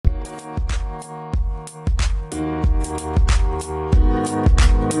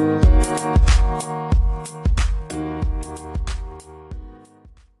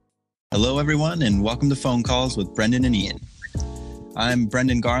everyone, and welcome to Phone Calls with Brendan and Ian. I'm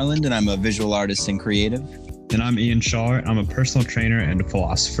Brendan Garland, and I'm a visual artist and creative. And I'm Ian Shaw. I'm a personal trainer and a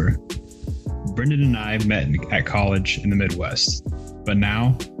philosopher. Brendan and I met at college in the Midwest, but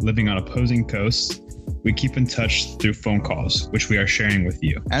now, living on opposing coasts, we keep in touch through phone calls, which we are sharing with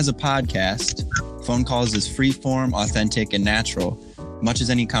you. As a podcast, Phone Calls is free-form, authentic, and natural, much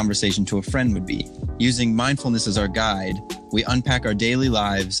as any conversation to a friend would be. Using mindfulness as our guide, we unpack our daily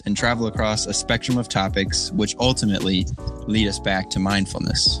lives and travel across a spectrum of topics, which ultimately lead us back to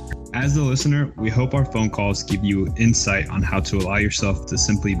mindfulness. As the listener, we hope our phone calls give you insight on how to allow yourself to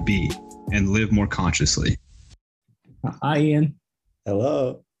simply be and live more consciously. Hi, Ian.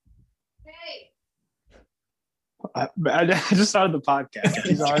 Hello. Hey. I just started the podcast.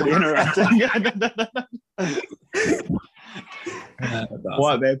 She's already interrupting. Awesome.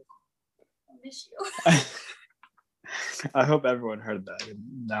 What, babe? I miss you. I hope everyone heard that.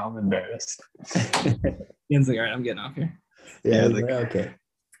 Now I'm embarrassed. Ian's like, all right, I'm getting off here. Yeah, like- okay.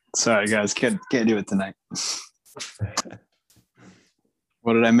 Sorry, guys. Can't do it tonight.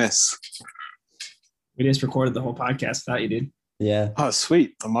 What did I miss? We just recorded the whole podcast without you, dude. Yeah. Oh,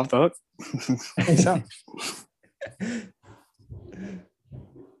 sweet. I'm off the hook. Thanks, Al.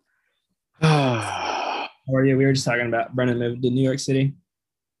 How are you? We were just talking about Brendan moved to New York City.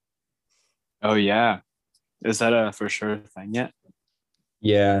 Oh, yeah. Is that a for sure thing yet?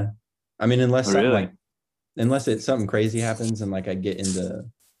 Yeah. I mean, unless Oh, something really? something crazy happens and like I get into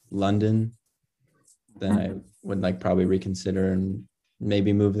London, then I would like probably reconsider and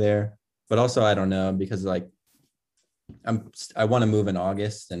maybe move there. But also I don't know, because like I want to move in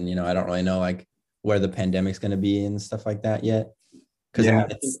August, and I don't really know like where the pandemic's going to be and stuff like that yet. Because Yeah. I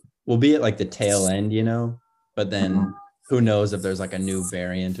think we'll be at like the tail end, but then who knows if there's like a new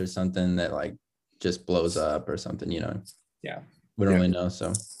variant or something that like just blows up or something, Yeah. we don't really know.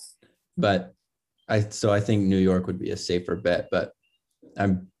 So, but I think New York would be a safer bet, but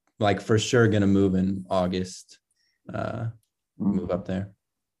I'm like for sure going to move in August, move up there.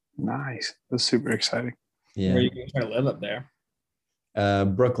 Nice. That's super exciting. Yeah. Where are you going to try to live up there?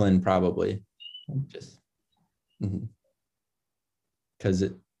 Brooklyn, probably just because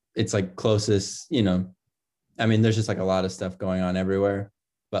it's like closest, I mean, there's just like a lot of stuff going on everywhere,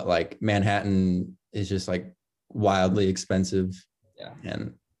 but like Manhattan is just like wildly expensive. Yeah.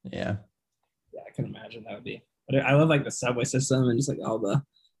 And yeah. Yeah, I can imagine that would be. But I love like the subway system and just like all the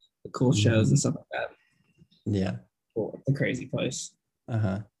cool shows and stuff like that. Yeah. Cool. It's a crazy place.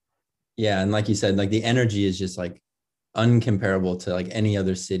 Yeah. And like you said, like the energy is just like uncomparable to like any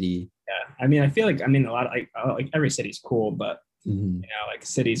other city. Yeah. I mean, I feel like, a lot of like every city's cool, but Mhm. like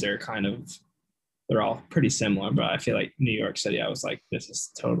cities are they're all pretty similar, but I feel like New York City, I was like, this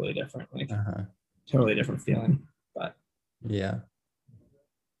is totally different, like totally different feeling. But Yeah.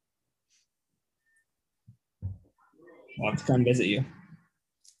 I'll have to come visit you.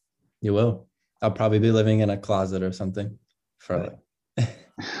 You will. I'll probably be living in a closet or something for like,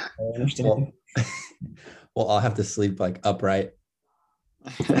 I understand. well, I'll have to sleep like upright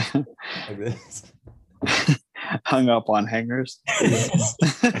like this. Hung up on hangers.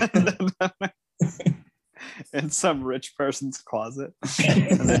 In some rich person's closet.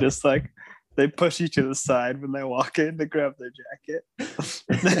 And they just like, they push you to the side when they walk in to grab their jacket.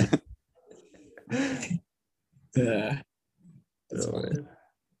 That's Oh, funny.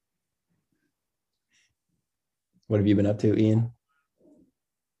 what have you been up to, Ian?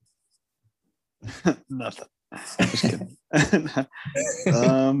 Nothing. Just kidding.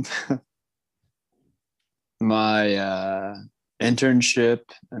 My internship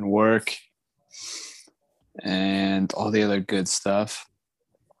and work and all the other good stuff.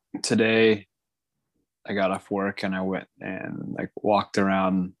 Today I got off work and I went and like walked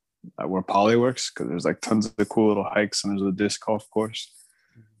around where Poly works, because there's like tons of cool little hikes and there's a disc golf course.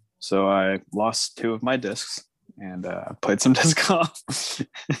 So I lost 2 of my discs and played some disc golf.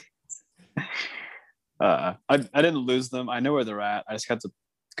 I didn't lose them. I know where they're at. I just had to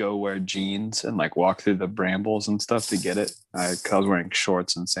go wear jeans and like walk through the brambles and stuff to get it. I was wearing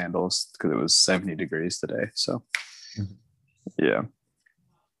shorts and sandals because it was 70 degrees today. So yeah.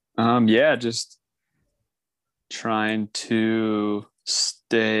 Just trying to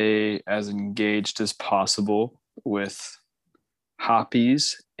stay as engaged as possible with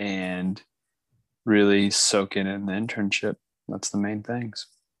hobbies and really soaking in the internship. That's the main things.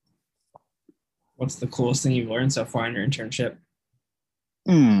 What's the coolest thing you've learned so far in your internship?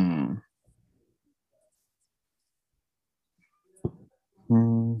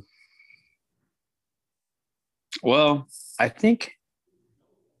 Well, I think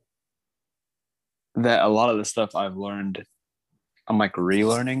that a lot of the stuff I've learned I'm like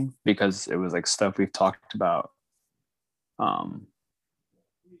relearning because it was like stuff we've talked about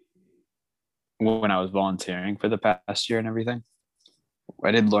when I was volunteering for the past year and everything.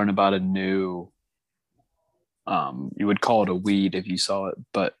 I did learn about a new, you would call it a weed if you saw it,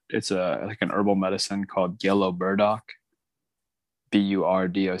 but it's like an herbal medicine called yellow burdock,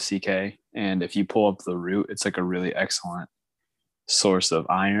 BURDOCK. And if you pull up the root, it's like a really excellent source of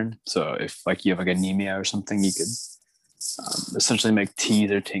iron. So if like you have like anemia or something, you could essentially make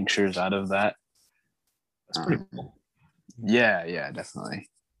teas or tinctures out of that. That's pretty cool. Yeah, definitely.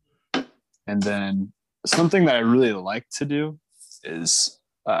 And then something that I really like to do is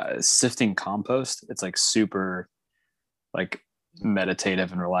sifting compost. It's like super like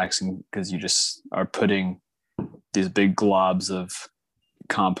meditative and relaxing because you just are putting these big globs of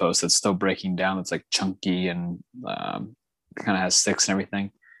compost that's still breaking down. It's like chunky and kind of has sticks and everything.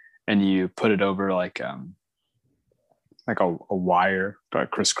 And you put it over like a wire, a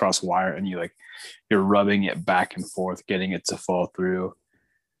crisscross wire, and you're rubbing it back and forth, getting it to fall through.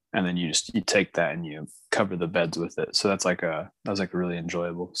 And then you take that and you cover the beds with it. So that was really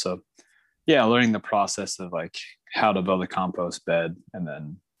enjoyable. So yeah, learning the process of like how to build a compost bed, and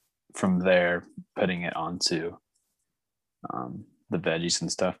then from there putting it onto the veggies and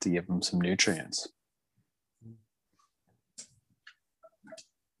stuff to give them some nutrients.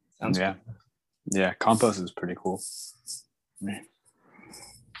 Sounds cool. Yeah, compost is pretty cool. I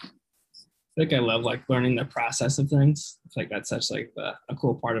think I love like learning the process of things. It's like that's such like a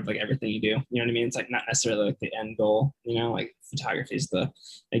cool part of like everything you do. You know what I mean? It's like not necessarily like the end goal, you know, like photography is the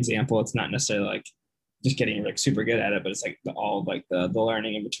example. It's not necessarily like just getting like super good at it, but it's like all like the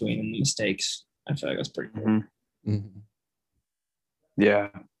learning in between and the mistakes. I feel like that's pretty cool. Mm-hmm. Mm-hmm. Yeah,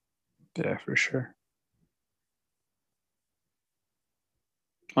 for sure.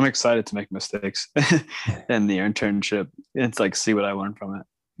 I'm excited to make mistakes in the internship. It's like see what I learned from it.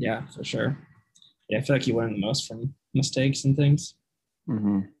 Yeah, for sure. Yeah, I feel like you learn the most from mistakes and things.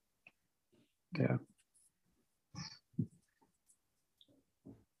 Mm-hmm. Yeah.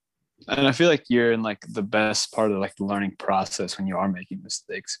 And I feel like you're in like the best part of like the learning process when you are making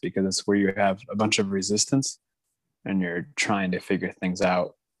mistakes, because it's where you have a bunch of resistance and you're trying to figure things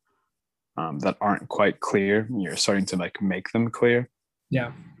out that aren't quite clear. And you're starting to like make them clear.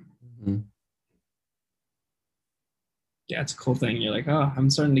 Yeah. Mm-hmm. Yeah, it's a cool thing. You're like, oh, I'm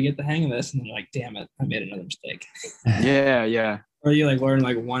starting to get the hang of this. And then you're like, damn it, I made another mistake. Yeah. Or you like learn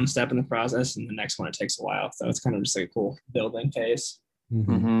like one step in the process and the next one, it takes a while. So it's kind of just like a cool building phase.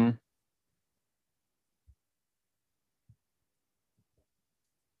 Mm-hmm. Mm-hmm.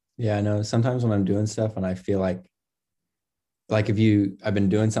 Yeah, I know. Sometimes when I'm doing stuff and I feel like I've been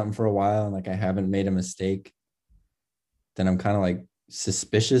doing something for a while and like I haven't made a mistake, then I'm kind of like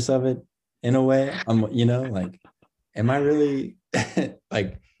suspicious of it in a way. I'm, you know, like, am I really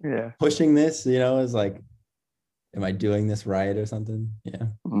like pushing this, you know, is like, am I doing this right or something? Yeah.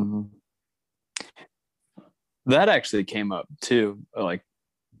 Mm-hmm. That actually came up too, like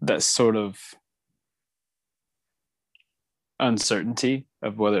that sort of uncertainty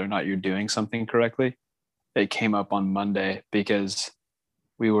of whether or not you're doing something correctly. It came up on Monday because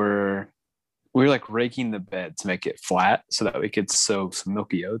we were like raking the bed to make it flat so that we could sow some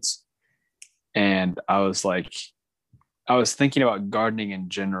milky oats. And I was thinking about gardening in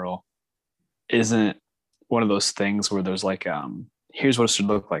general isn't one of those things where there's like, here's what it should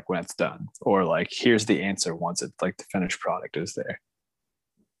look like when it's done, or like, here's the answer once it's like the finished product is there.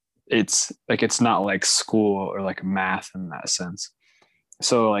 It's like, it's not like school or like math in that sense.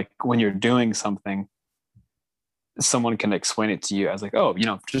 So like when you're doing something, someone can explain it to you as like, oh, you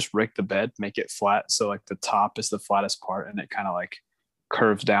know, just rake the bed, make it flat. So like the top is the flattest part and it kind of like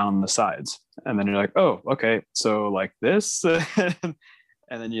curves down the sides. And then you're like, oh, okay. So like this, and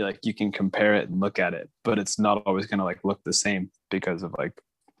then you can compare it and look at it, but it's not always going to like look the same because of like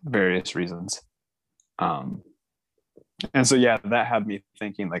various reasons. And so, yeah, that had me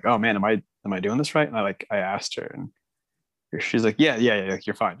thinking like, oh man, am I doing this right? And I asked her and she's like, yeah, like,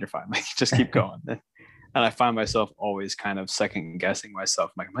 you're fine. Like, just keep going. And I find myself always kind of second guessing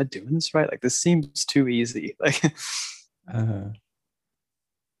myself. I'm like, am I doing this right? Like, this seems too easy. Like,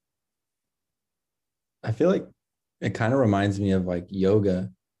 I feel like it kind of reminds me of like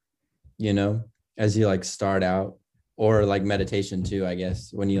yoga, you know, as you like start out, or like meditation too, I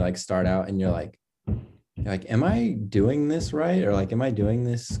guess, when you like start out and you're like, am I doing this right? Or like, am I doing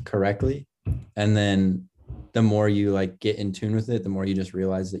this correctly? And then the more you like get in tune with it, the more you just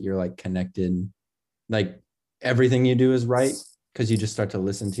realize that you're like connected. Like everything you do is right because you just start to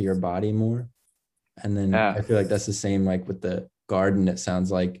listen to your body more. And then I feel like that's the same like with the garden. It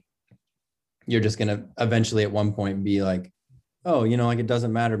sounds like you're just going to eventually at one point be like oh, like it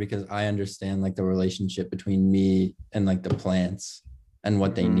doesn't matter because I understand like the relationship between me and like the plants and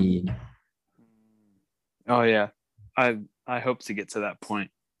what they Mhm. need. Oh yeah, I hope to get to that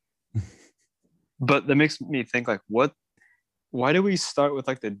point. But that makes me think like, why do we start with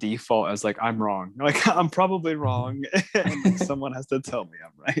like the default as like I'm wrong? Like I'm probably wrong, and like, someone has to tell me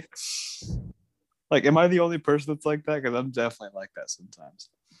I'm right. Like, am I the only person that's like that? Because I'm definitely like that sometimes.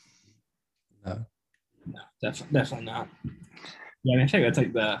 No. No, definitely not. Yeah, I mean, I think that's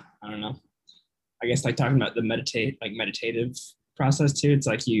like I don't know. I guess like talking about the meditative process too. It's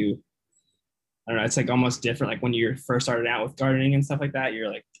like I don't know, it's like almost different. Like when you're first started out with gardening and stuff like that, you're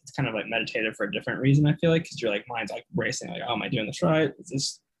like, it's kind of like meditative for a different reason, I feel like, because you're like, mind's like racing, like, oh, am I doing this right? Is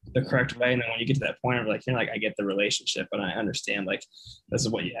this the correct way? And then when you get to that point of like, you're like, I get the relationship and I understand like, this is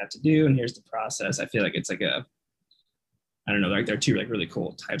what you have to do. And here's the process. I feel like it's like I don't know, like they're two like really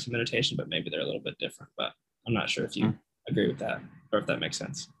cool types of meditation, but maybe they're a little bit different. But I'm not sure if you agree with that or if that makes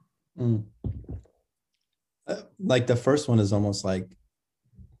sense. Mm. Like the first one is almost like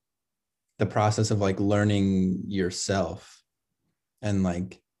the process of like learning yourself and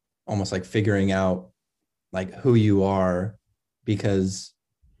like almost like figuring out like who you are, because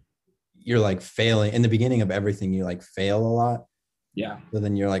you're like failing in the beginning of everything. You like fail a lot. Yeah. So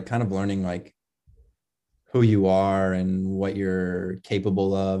then you're like kind of learning like who you are and what you're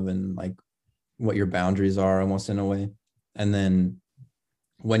capable of and like what your boundaries are almost in a way. And then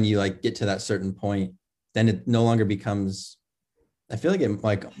when you like get to that certain point, then it no longer becomes, I feel like it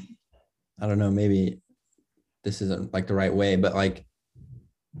like, I don't know, maybe this isn't like the right way, but like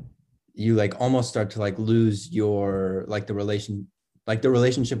you like almost start to like lose your like the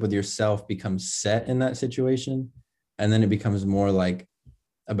relationship with yourself becomes set in that situation. And then it becomes more like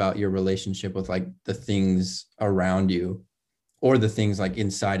about your relationship with like the things around you or the things like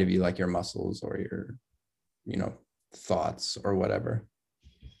inside of you, like your muscles or your, thoughts or whatever.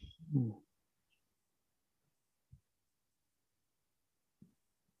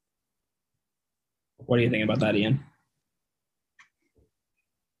 What do you think about that, Ian?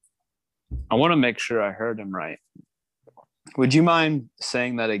 I want to make sure I heard him right. Would you mind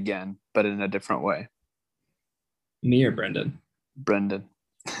saying that again, but in a different way? Me or Brendan? Brendan.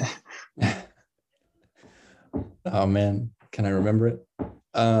 Oh man, can I remember it?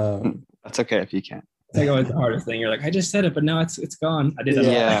 That's okay if you can't. It's like always the hardest thing. You're like, I just said it, but now it's gone. I did that.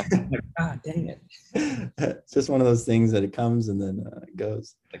 Yeah. Like, ah, dang it. It's just one of those things that it comes and then it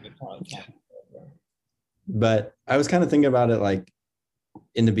goes. But I was kind of thinking about it like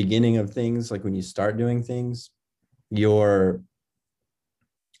in the beginning of things, like when you start doing things, you're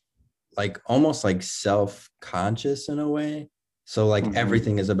like almost like self-conscious in a way. So like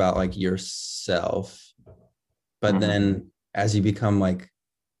everything is about like yourself. But then as you become like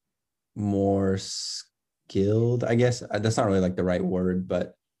more skilled, I guess that's not really like the right word,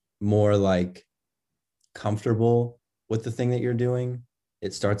 but more like comfortable with the thing that you're doing,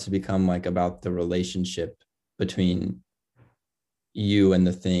 it starts to become like about the relationship between you and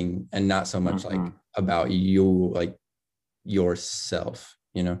the thing and not so much like about you, like yourself,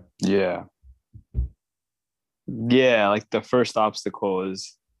 Yeah, like the first obstacle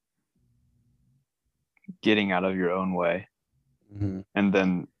is getting out of your own way. And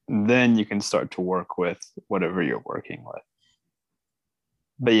then you can start to work with whatever you're working with.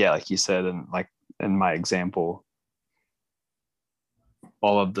 But yeah, like you said, and like in my example,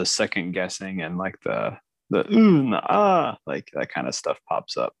 all of the second guessing and like the and the like that kind of stuff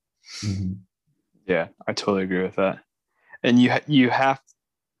pops up. Yeah, I totally agree with that. And you have,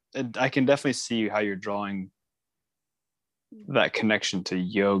 and I can definitely see how you're drawing that connection to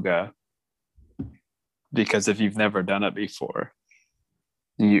yoga, because if you've never done it before,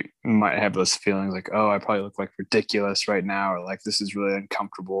 you might have those feelings like, oh, I probably look like ridiculous right now, or like this is really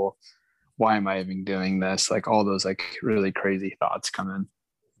uncomfortable. Why am I even doing this? Like all those like really crazy thoughts come in.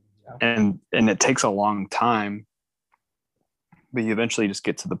 And it takes a long time, but you eventually just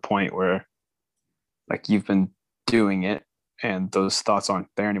get to the point where like you've been doing it and those thoughts aren't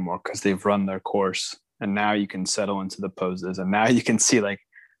there anymore because they've run their course, and now you can settle into the poses, and now you can see like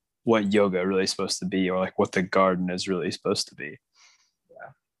what yoga really is supposed to be, or like what the garden is really supposed to be.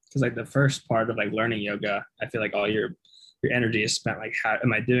 Because like the first part of like learning yoga, I feel like all your energy is spent like, how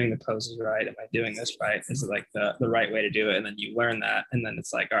am I doing the poses right? Am I doing this right? Is it like the right way to do it? And then you learn that, and then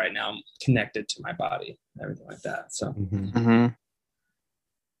it's like, all right, now I'm connected to my body and everything like that. So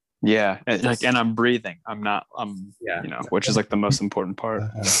yeah, and I'm breathing. Which is like the most important part.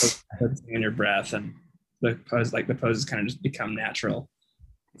 Focusing on your breath, and the poses kind of just become natural.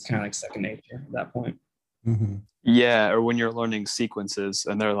 It's kind of like second nature at that point. Yeah, or when you're learning sequences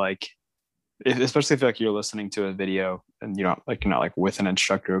and they're like, especially if like you're listening to a video and you're not like with an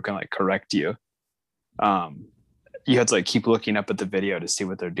instructor who can like correct you. You have to like keep looking up at the video to see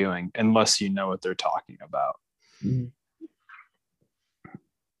what they're doing, unless you know what they're talking about.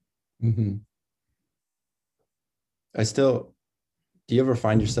 Mm-hmm. Do you ever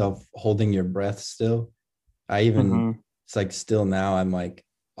find yourself holding your breath still? It's like still now I'm like,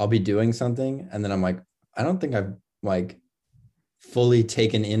 I'll be doing something and then I'm like, I don't think I've like fully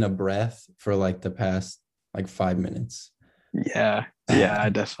taken in a breath for like the past like 5 minutes. Yeah, I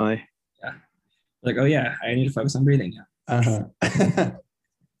definitely. Yeah. Like, oh yeah, I need to focus on breathing now.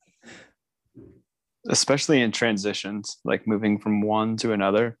 Especially in transitions, like moving from one to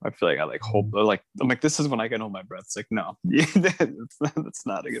another. I feel like I like hold like I'm like, this is when I can hold my breath. It's like, no, that's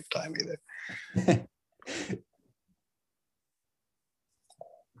not a good time either.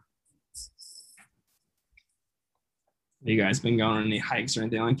 Have you guys been going on any hikes or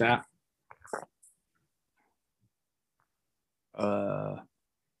anything like that?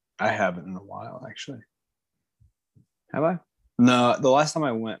 I haven't in a while, actually. Have I? No, the last time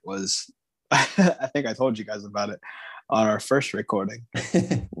I went was I think I told you guys about it on our first recording.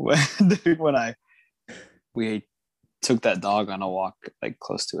 when we took that dog on a walk like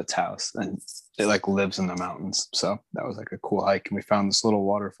close to its house, and it like lives in the mountains. So that was like a cool hike, and we found this little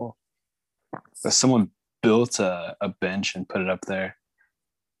waterfall. But someone built a bench and put it up there.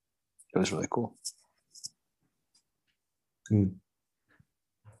 It was really cool.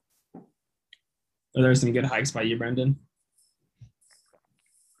 Are there some good hikes by you, Brendan?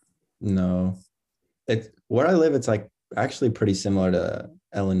 No, it's where I live. It's like actually pretty similar to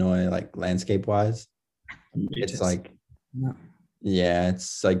Illinois, like landscape wise. It's like, yeah,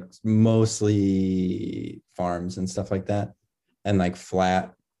 it's like mostly farms and stuff like that, and like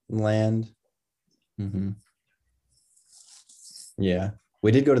flat land. Yeah,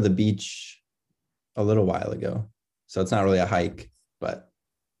 we did go to the beach a little while ago, so it's not really a hike, but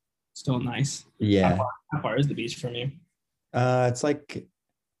still nice. Yeah. How far is the beach from you? It's like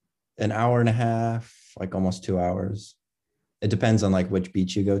an hour and a half, like almost 2 hours. It depends on like which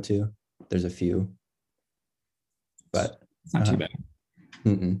beach you go to. There's a few, but it's not too bad.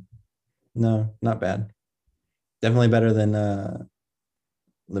 No, not bad. Definitely better than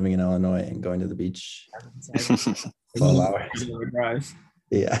living in Illinois and going to the beach 12 hours. Drive.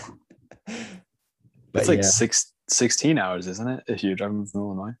 Yeah. It's like 16 hours, isn't it? If you're driving from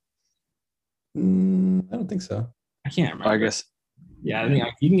Illinois. I don't think so. I can't remember. I guess. Yeah, I think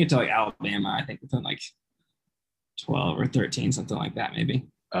like, you can get to like Alabama, I think within like 12 or 13, something like that, maybe.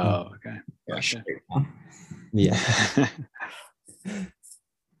 Oh, okay. Gotcha. Yeah.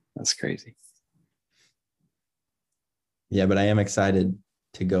 That's crazy. Yeah, but I am excited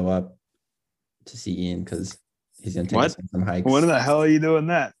to go up to see Ian because he's gonna take us on some hikes. When the hell are you doing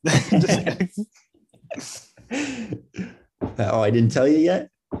that? Oh, I didn't tell you yet?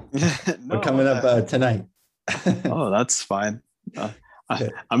 No, we're coming up tonight. Oh, that's fine.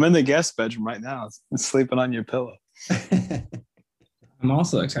 I'm in the guest bedroom right now, sleeping on your pillow. I'm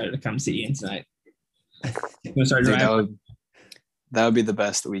also excited to come see Ian tonight. Dude, that would be the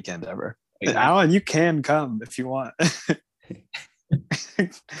best weekend ever. Exactly. Alan, you can come if you want.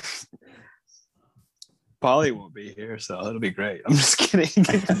 Polly won't be here, so it'll be great. I'm just kidding.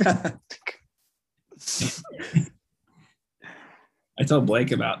 I told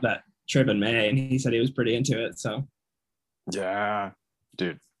Blake about that trip in May, and he said he was pretty into it. So, yeah,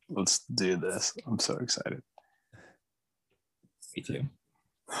 dude, let's do this. I'm so excited. Me too.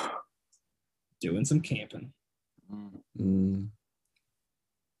 Doing some camping.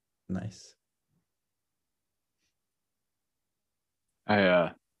 Nice.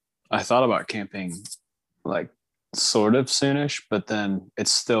 I thought about camping like sort of soonish, but then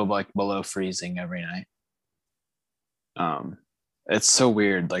it's still like below freezing every night. It's so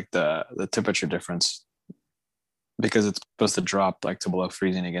weird, like the temperature difference, because it's supposed to drop like to below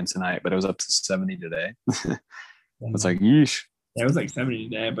freezing again tonight, but it was up to 70 today. It's like, yeesh. Yeah, it was like 70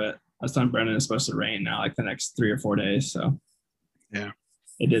 today, but I was telling Brendan it's supposed to rain now like the next 3 or 4 days. So yeah,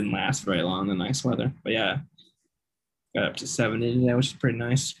 it didn't last very long, the nice weather. But yeah, got up to 70 today, which is pretty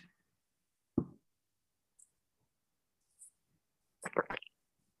nice.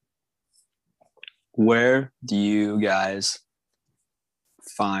 Where do you guys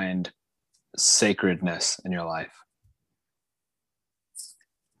find sacredness in your life?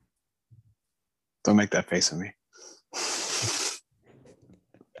 Don't make that face at me.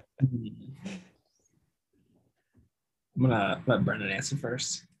 I'm gonna let Brendan answer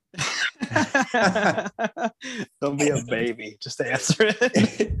first. Don't be a baby. Just answer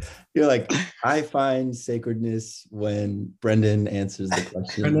it. You're like, I find sacredness when Brendan answers the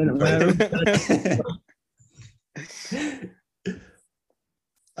question. And then whatever.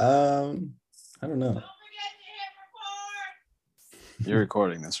 I don't know. You're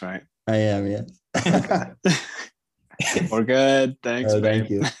recording this, right? I am, yes. We're good. Thanks, Oh, babe. thank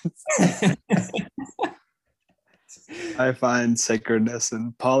you. I find sacredness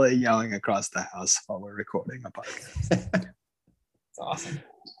in Polly yelling across the house while we're recording a podcast. It's awesome.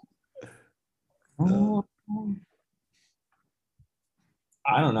 I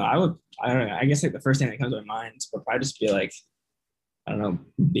don't know. I don't know. I guess like the first thing that comes to my mind would probably just be like, I don't know,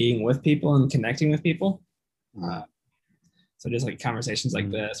 being with people and connecting with people. So just like conversations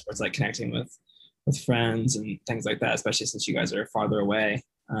like this, where it's like connecting with friends and things like that, especially since you guys are farther away.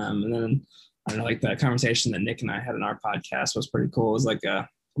 And then I don't know, like the conversation that Nick and I had in our podcast was pretty cool. It was like a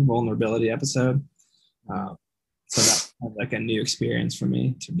vulnerability episode. So that was like a new experience for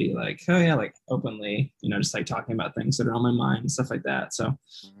me to be like, oh yeah, like openly, just like talking about things that are on my mind and stuff like that. So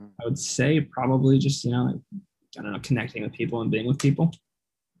I would say probably just, like, I don't know, connecting with people and being with people.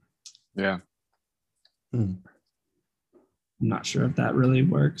 Yeah. Hmm. I'm not sure if that really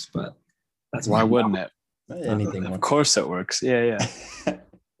works, but that's Why wouldn't it? Anything. Of course it works. Yeah.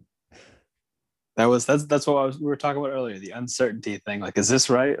 That's what we were talking about earlier. The uncertainty thing. Like, is this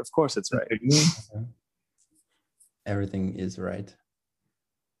right? Of course it's right. Everything is right.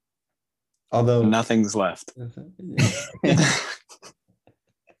 Although Nothing's left.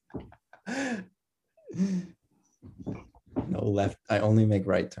 No left. I only make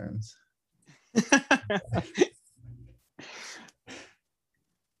right turns.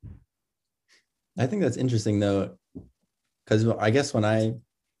 I think that's interesting though, because I guess when I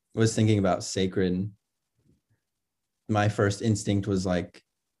was thinking about sacred, my first instinct was like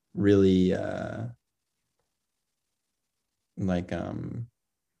really like kind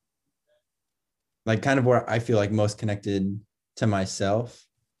of where I feel like most connected to myself.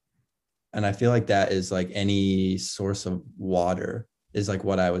 And I feel like that is like any source of water is like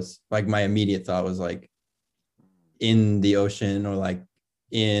what I was like, my immediate thought was like in the ocean or like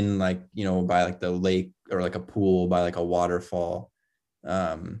in like, by like the lake or like a pool by like a waterfall,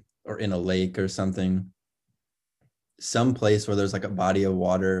 or in a lake or something, some place where there's like a body of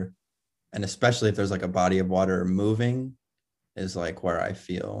water. And especially if there's like a body of water moving is like where I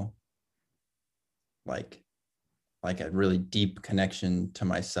feel like a really deep connection to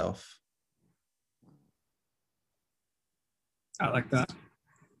myself. I like that.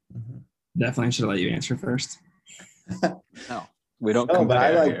 Mm-hmm. Definitely should let you answer first. No, we don't Oh, compare but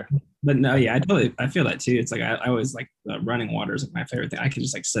I like- here. But no, yeah, I feel that too. It's like I always like running water is like my favorite thing. I could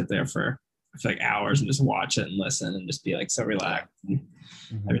just like sit there for I feel like hours and just watch it and listen and just be like so relaxed and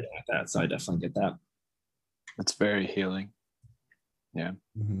Mhm. everything like that. So I definitely get that. It's very healing.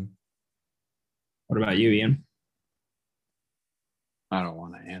 Mhm. What about you, Ian? I don't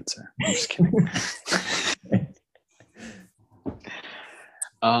want to answer. I'm just kidding.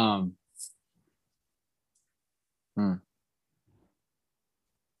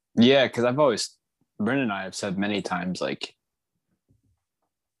 Yeah, because Brendan and I have said many times, like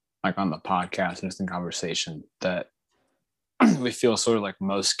on the podcast and just in conversation, that we feel sort of like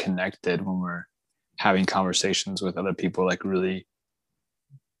most connected when we're having conversations with other people, like really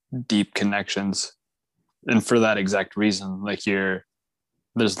deep connections. And for that exact reason, like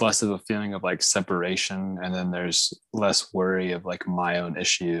there's less of a feeling of like separation, and then there's less worry of like my own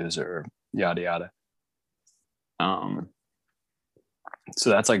issues or yada yada. So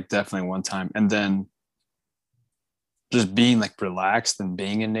that's like definitely one time. And then just being like relaxed and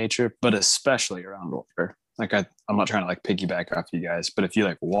being in nature, but especially around water. Like I'm not trying to like piggyback off you guys, but if you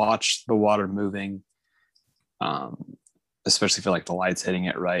like watch the water moving, especially if like the light's hitting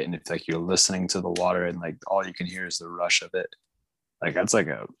it right, and if like you're listening to the water and like all you can hear is the rush of it, like that's like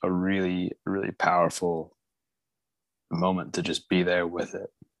a really, really powerful moment to just be there with it.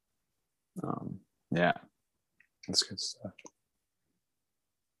 Yeah, that's good stuff.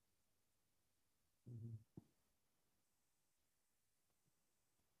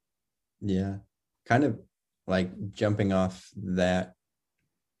 Yeah, kind of like jumping off that,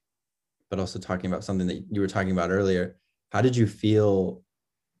 but also talking about something that you were talking about earlier. How did you feel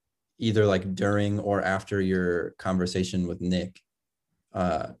either like during or after your conversation with Nick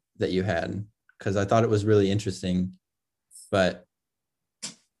that you had? Because I thought it was really interesting, but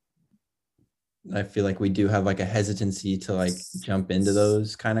I feel like we do have like a hesitancy to like jump into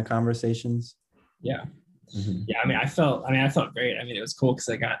those kind of conversations. Yeah. Mhm. yeah, I felt great. I mean, it was cool because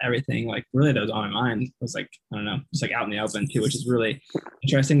I got everything like really that was on my mind was like, I don't know, just like out in the open too, which is really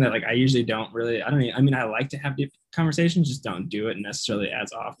interesting that like I usually don't really, I mean, I like to have deep conversations, just don't do it necessarily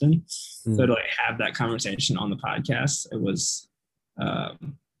as often. So to like have that conversation on the podcast, it was, I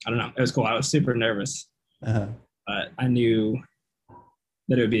don't know, it was cool. I was super nervous, Uh-huh. but I knew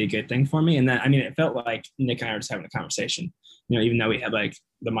that it would be a good thing for me. And then, I mean, it felt like Nick and I were just having a conversation, you know, even though we had like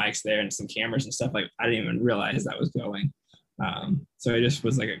the mics there and some cameras and stuff, like I didn't even realize that was going. So it just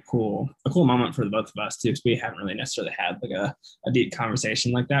was like a cool moment for the both of us too, because we haven't really necessarily had like a deep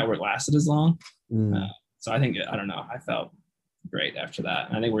conversation like that where it lasted as long. So I think, I don't know, I felt great after that.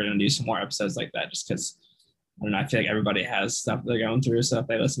 And I think we're going to do some more episodes like that just because, I don't know, I feel like everybody has stuff they're going through. So if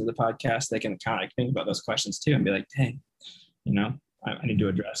they listen to the podcast, they can kind of think about those questions too and be like, dang, you know, I need to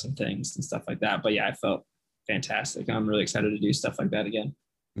address some things and stuff like that. But yeah, I felt fantastic. I'm really excited to do stuff like that again.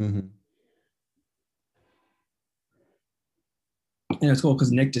 Mm-hmm. And it's cool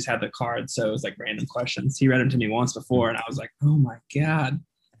because Nick just had the cards, so it was like random questions. He read them to me once before, and I was like, "Oh my god,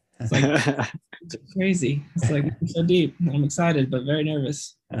 it's like it's crazy! It's like so deep." I'm excited, but very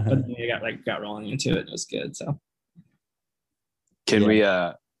nervous. Uh-huh. But then we got rolling into it. It was good. So Can we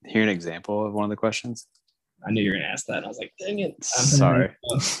hear an example of one of the questions? I knew you were gonna ask that. And I was like, "Dang it!" Sorry.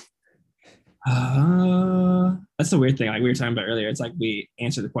 That's the weird thing. Like we were talking about earlier, it's like we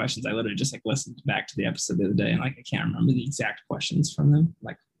answer the questions. I literally just like listened back to the episode the other day, and like I can't remember the exact questions from them.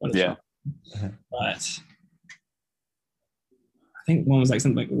 Like what is it? But I think one was like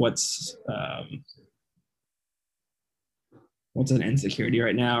something like what's an insecurity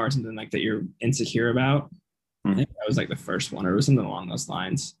right now, or something like that you're insecure about. I think that was like the first one, or it was something along those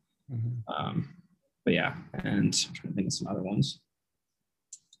lines. Mm-hmm. But yeah, and I'm trying to think of some other ones.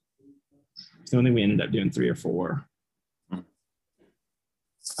 So I think we ended up doing 3 or 4. Or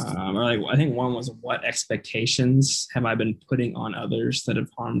like I think one was what expectations have I been putting on others that have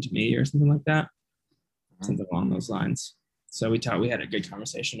harmed me, or something like that. Something along those lines. So we had a good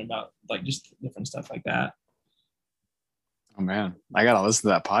conversation about like just different stuff like that. Oh man, I gotta listen to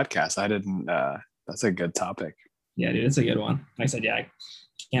that podcast. I didn't. That's a good topic. Yeah, dude, it's a good one. Like I said, yeah, I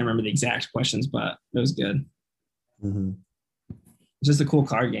can't remember the exact questions, but it was good. Mm-hmm. It's just a cool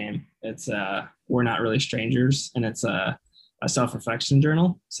card game. It's We're Not Really Strangers, and it's a self-reflection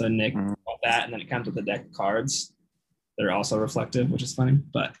journal. So Nick bought that, and then it comes with a deck of cards that are also reflective, which is funny.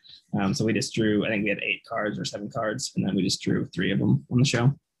 But so we just drew, I think we had 8 cards or 7 cards, and then we just drew 3 of them on the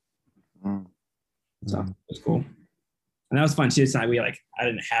show. So it was cool. And that was fun too. It's not, I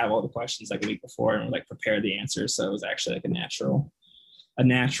didn't have all the questions like a week before and like prepared the answers. So it was actually like a natural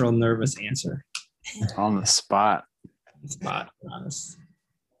nervous answer. On the spot. Honest.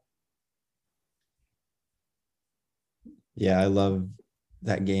 Yeah, I love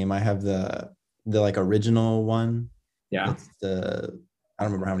that game. I have the like original one. Yeah. It's I don't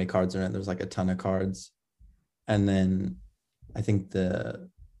remember how many cards are in it. There's like a ton of cards. And then I think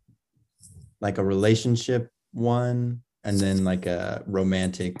like a relationship one, and then like a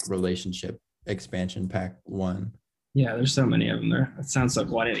romantic relationship expansion pack one. Yeah, there's so many of them there. That sounds so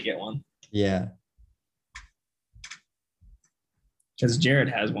cool. I need to get one. Yeah. Because Jared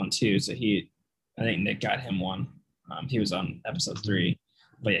has one too. So I think Nick got him one. He was on episode 3,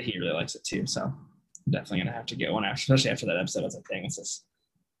 but yeah, he really likes it too. So I'm definitely gonna have to get one especially after that episode. I was like, dang, this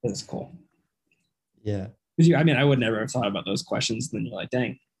is cool. Yeah. Because I would never have thought about those questions. And then you're like,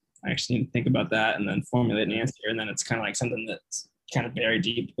 dang, I actually need to think about that and then formulate an answer. And then it's kind of like something that's kind of buried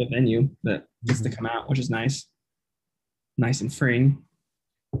deep within you that gets to come out, which is nice and freeing.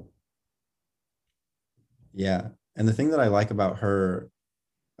 Yeah. And the thing that I like about her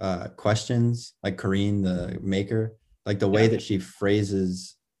questions, like Corrine, the maker, like the way that she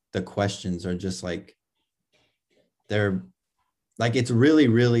phrases the questions are just like, they're like, it's really,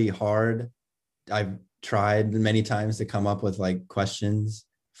 really hard. I've tried many times to come up with like questions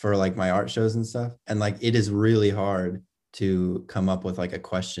for like my art shows and stuff. And like, it is really hard to come up with like a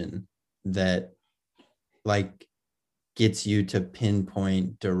question that like gets you to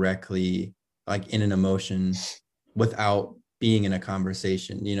pinpoint directly like in an emotion without being in a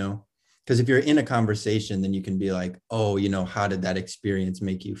conversation, you know? Because if you're in a conversation, then you can be like, oh, you know, how did that experience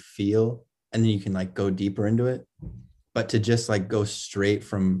make you feel? And then you can like go deeper into it. But to just like go straight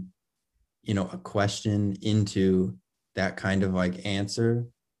from, you know, a question into that kind of like answer,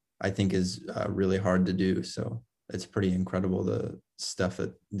 I think is really hard to do. So it's pretty incredible, the stuff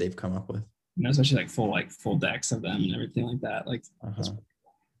that they've come up with. And especially like full decks of them and everything like that. Like,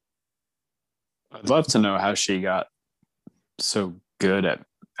 I'd love to know how she got so good at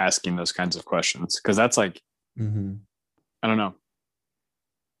asking those kinds of questions, because that's like, I don't know.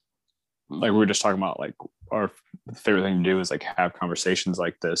 like we were just talking about, like our favorite thing to do is like have conversations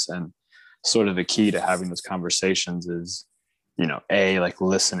like this, and sort of the key to having those conversations is, you know, A, like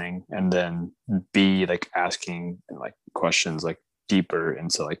listening, and then B, like asking like questions like deeper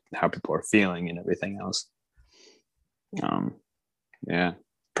into like how people are feeling and everything else. Yeah,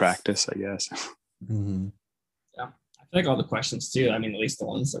 practice, I guess. Mm-hmm. I feel like all the questions too, I mean, at least the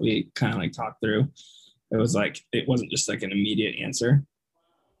ones that we kind of like talked through, it was like, it wasn't just like an immediate answer.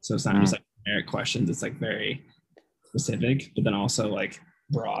 So it's not just like generic questions, it's like very specific, but then also like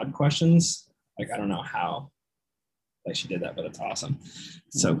broad questions. Like, I don't know how like she did that, but it's awesome.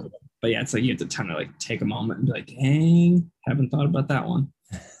 So cool. But yeah, it's like you have to kind of like take a moment and be like, dang, haven't thought about that one.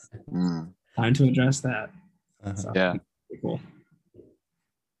 Time to address that. So, Yeah. pretty cool.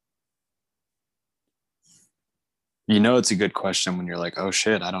 You know, it's a good question when you're like, oh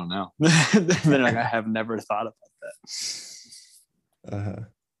shit, I don't know. Then like, I have never thought about that.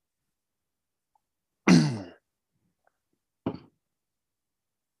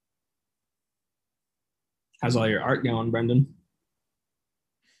 How's all your art going, Brendan?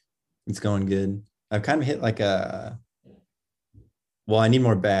 It's going good. I've kind of hit like well, I need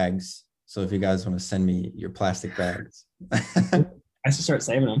more bags. So if you guys want to send me your plastic bags. I should start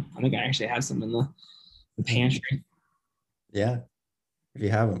saving them. I think I actually have some in the pantry. Yeah. If you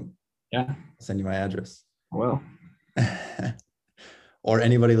have them, Yeah, I'll send you my address. I will. Or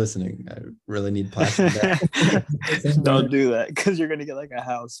anybody listening, I really need plastic bags. Don't do that, because you're gonna get like a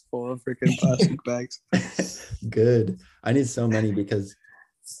house full of freaking plastic bags. Good. I need so many because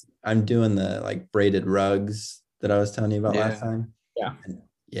I'm doing the like braided rugs that I was telling you about last time. Yeah. And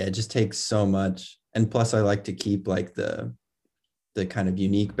yeah, it just takes so much. And plus I like to keep like the kind of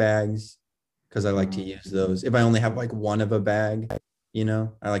unique bags, because I like to use those. If I only have like one of a bag, you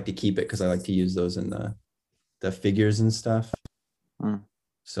know, I like to keep it because I like to use those in the figures and stuff.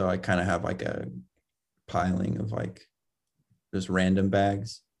 So I kind of have like a piling of like just random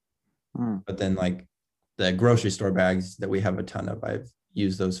bags. But then like the grocery store bags that we have a ton of, I've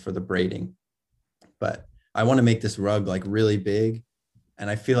used those for the braiding. But I want to make this rug like really big, and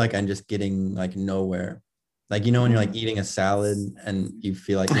I feel like I'm just getting like nowhere. Like, you know, when you're like eating a salad and you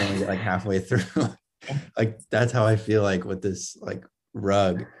feel like you only get like halfway through, like that's how I feel like with this like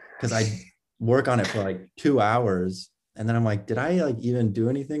rug, because I work on it for like 2 hours and then I'm like, did I like even do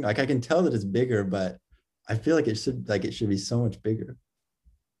anything? Like I can tell that it's bigger, but I feel like it should be so much bigger.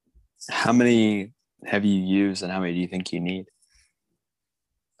 How many have you used, and how many do you think you need?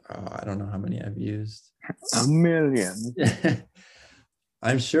 Oh, I don't know how many I've used. A million.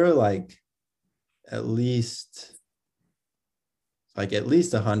 I'm sure like at least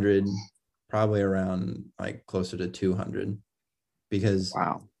 100, probably around like closer to 200, because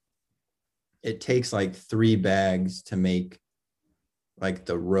Wow. it takes like 3 bags to make like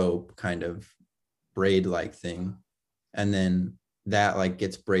the rope kind of braid like thing, and then that like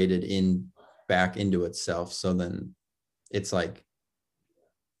gets braided in back into itself, so then it's like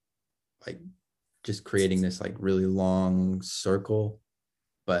just creating this like really long circle.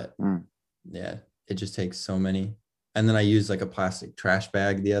 But yeah, it just takes so many. And then I used like a plastic trash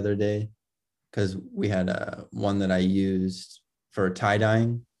bag the other day, because we had one that I used for tie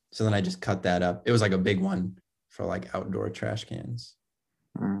dyeing. So then I just cut that up. It was like a big one for like outdoor trash cans.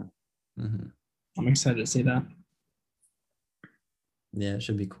 Mm-hmm. I'm excited to see that. Yeah, it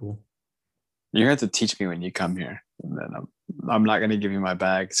should be cool. You're gonna have to teach me when you come here, and then I'm not gonna give you my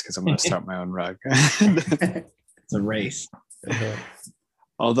bags because I'm gonna start my own rug. It's a race.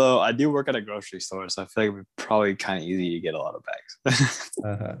 Although I do work at a grocery store, so I feel like it would be probably kind of easy to get a lot of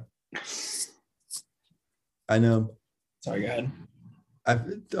bags. I know. Sorry, go ahead.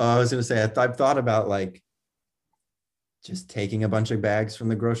 I was gonna say I've thought about like just taking a bunch of bags from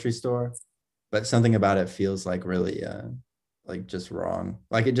the grocery store, but something about it feels like really like just wrong.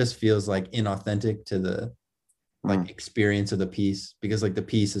 Like it just feels like inauthentic to the like experience of the piece, because like the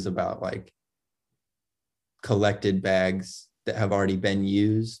piece is about like collected bags that have already been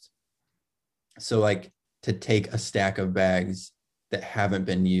used. So like to take a stack of bags that haven't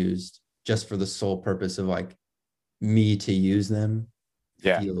been used just for the sole purpose of like me to use them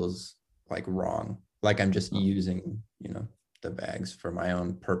feels like wrong. Like I'm just using, you know, the bags for my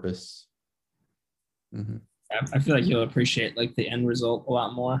own purpose. Mm-hmm. I feel like you'll appreciate like the end result a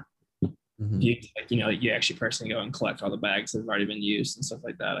lot more. Mm-hmm. You like, you know, you actually personally go and collect all the bags that have already been used and stuff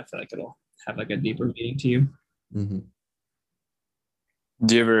like that. I feel like it'll have like a deeper meaning to you. Mm-hmm.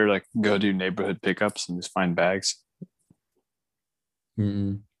 Do you ever like go do neighborhood pickups and just find bags?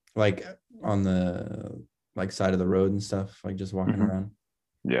 Mm-hmm. Like on the like side of the road and stuff, like just walking around.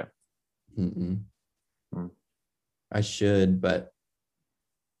 Yeah. I should, but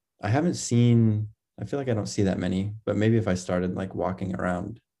I haven't seen, I feel like I don't see that many, but maybe if I started like walking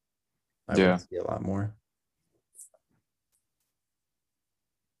around, I Yeah. would see a lot more.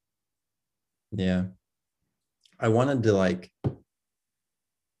 Yeah. I wanted to like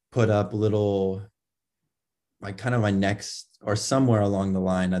put up little, like kind of my next or somewhere along the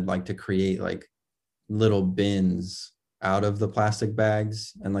line, I'd like to create like little bins out of the plastic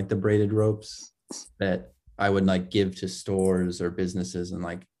bags and like the braided ropes that I would like give to stores or businesses and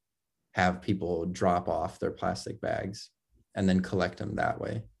like have people drop off their plastic bags and then collect them that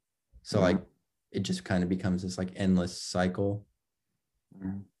way. So Mhm. like it just kind of becomes this like endless cycle.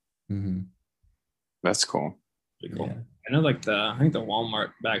 Mhm. Mm-hmm. That's cool. Pretty cool. Yeah. I know like I think the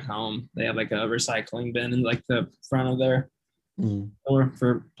Walmart back home, they have like a recycling bin in like the front of their Mm-hmm. store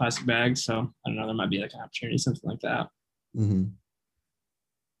for plastic bags. So I don't know, there might be like an opportunity, something like that. Mm-hmm.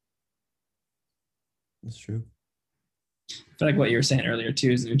 That's true. I feel like what you were saying earlier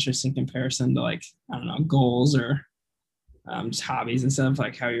too is an interesting comparison to like, I don't know, goals or just hobbies and stuff.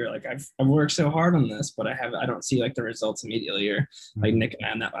 Like how you're like, I've worked so hard on this, but I don't see like the results immediately. Or like Nick and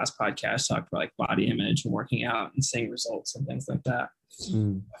I in that last podcast talked about like body image and working out and seeing results and things like that.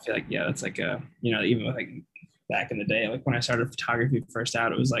 Mm. I feel like, yeah, that's like even with like back in the day, like when I started photography first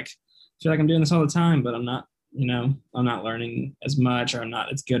out, it was like, I feel like I'm doing this all the time, but I'm not learning as much or I'm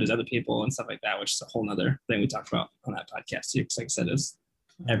not as good as other people and stuff like that, which is a whole nother thing we talked about on that podcast too. Because like I said, is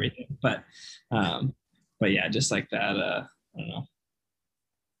everything. But yeah, just like that, I don't know,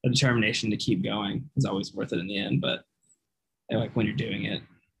 the determination to keep going is always worth it in the end. But like when you're doing it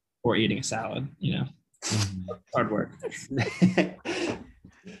or eating a salad, hard work.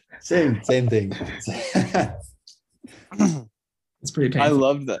 same thing. It's pretty painful. I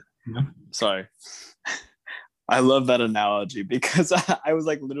love that. Yeah. Sorry. I love that analogy because I was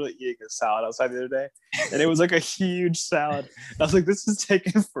like literally eating a salad outside the other day and it was like a huge salad. I was like, this is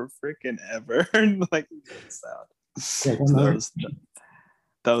taking for freaking ever. And like salad. Yeah, So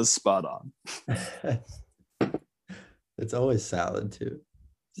that was spot on. It's always salad too.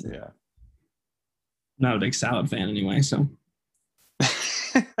 Yeah. Not a big salad fan anyway, so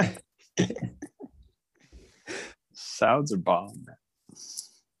Salads are bomb.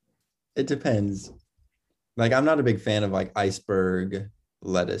 It depends. Like I'm not a big fan of like iceberg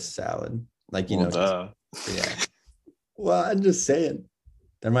lettuce salad. Like, Duh. yeah. Well, I'm just saying.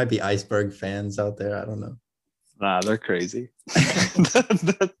 There might be iceberg fans out there. I don't know. Nah, they're crazy.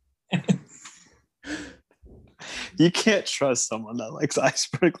 You can't trust someone that likes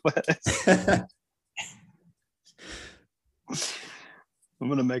iceberg lettuce. I'm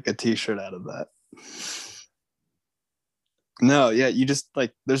gonna make a t-shirt out of that. No, yeah, you just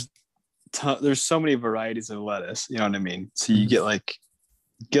like there's so many varieties of lettuce, you know what I mean? So you get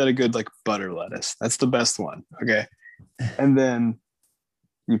a good like butter lettuce. That's the best one. Okay. And then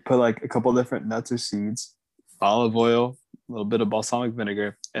you put like a couple different nuts or seeds, olive oil, a little bit of balsamic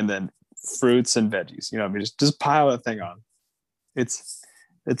vinegar, and then fruits and veggies. You know what I mean? Just pile that thing on. It's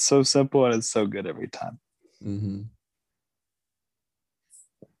so simple and it's so good every time. Mm-hmm.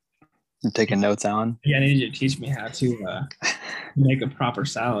 You taking notes, Alan? yeah, I need you to teach me how to make a proper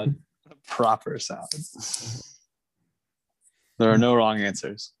salad. Proper salad. There are no wrong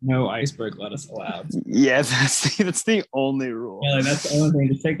answers. No iceberg lettuce allowed. Yeah, that's the only rule. Yeah, like that's the only thing.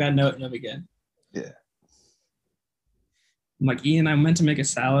 Just take that note and it'll be good. Yeah. I'm like, Ian, I meant to make a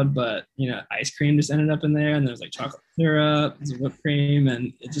salad, but ice cream just ended up in there, and there's like chocolate syrup, there's whipped cream,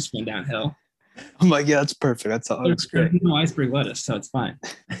 and it just went downhill. I'm like, yeah, that's perfect. That looks great. There's no iceberg lettuce, so it's fine.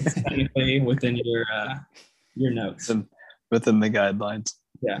 It's technically within your notes. Within the guidelines.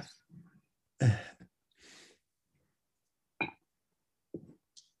 Yeah.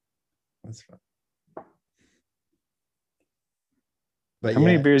 That's fun. But How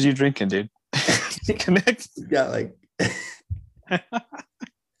many beers you drinking, dude? Connect. Yeah, like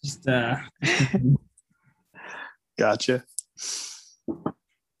Just Gotcha.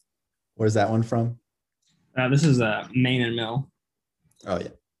 where's that one from? this is Main and Mill Oh yeah.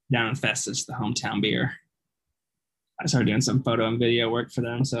 down in Festus, the hometown beer. I started doing some photo and video work for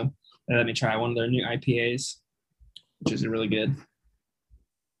them, so they let me try one of their new IPAs, which is really good.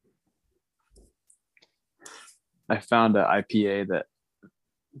 I found an IPA that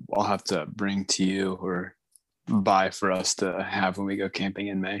I'll have to bring to you or buy for us to have when we go camping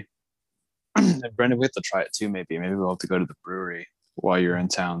in May. And Brendan, we have to try it too. Maybe we'll have to go to the brewery while you're in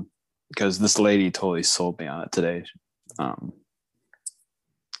town because this lady totally sold me on it today. I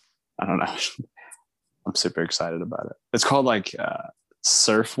don't know. I'm super excited about it. It's called like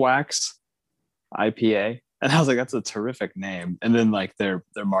Surf Wax IPA, and I was like, that's a terrific name. And then like their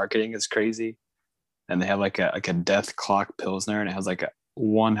marketing is crazy, and they have like a Death Clock Pilsner, and it has like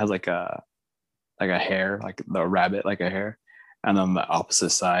one has like a hair, like the rabbit, like a hair, and then the opposite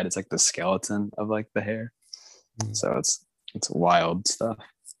side, it's like the skeleton of like the hair. So it's wild stuff.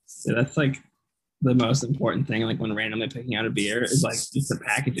 Yeah, that's like the most important thing. Like when randomly picking out a beer is like just the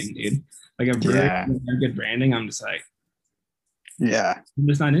packaging, dude. Like a brewery Yeah. with good branding, I'm just like, Yeah. I'm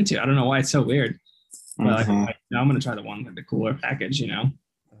just not into it. I don't know why it's so weird. But like, Mhm. now I'm gonna try the one with the cooler package, you know.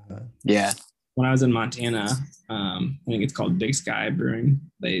 Yeah. When I was in Montana, I think it's called Big Sky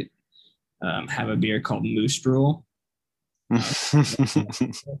Brewing. They have a beer called Moose Drool. I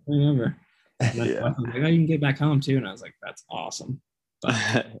remember. And then Yeah. I was like, oh, you can get back home too. And I was like, that's awesome. But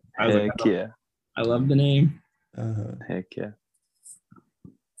I was like, Heck yeah. I love the name. Heck yeah.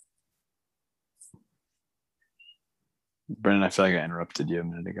 Brendan, I feel like I interrupted you a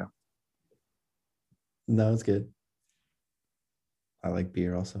minute ago. No, it's good. I like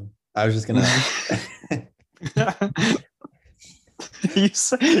beer also. I was just gonna.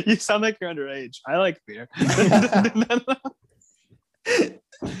 You sound like you're underage. I like beer.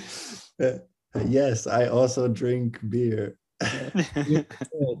 Yes, I also drink beer.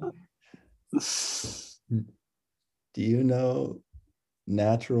 Do you know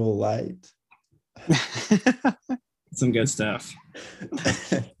Natural Light? Some good stuff.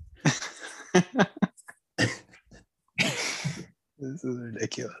 This is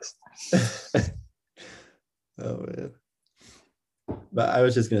ridiculous. Oh man. But I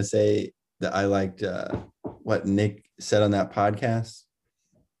was just gonna say that I liked what Nick said on that podcast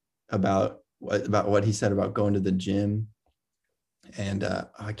about what he said about going to the gym, and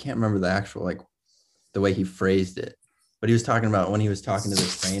I can't remember the actual like the way he phrased it, but he was talking about when he was talking to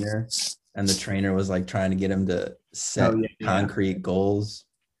the trainer, and the trainer was like trying to get him to set concrete goals.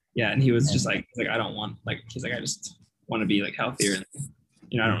 Yeah, and he was just like, I don't want he's like, I just want to be like healthier, and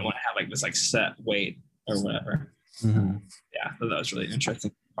you know, I don't want to have like this like set weight or whatever. Mm-hmm. Yeah, so that was really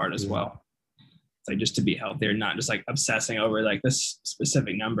interesting part as well. It's like just to be healthier, not just like obsessing over like this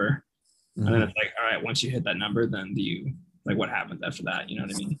specific number. Mm-hmm. And then it's like, all right, once you hit that number, then do you like what happens after that? You know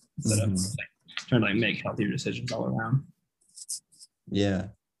what I mean? Instead of like trying to like make healthier decisions all around. Yeah.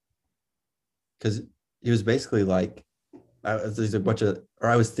 Because he was basically like, I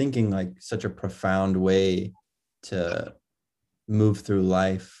was thinking like such a profound way to move through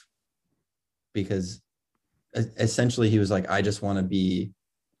life, because essentially he was like, I just want to be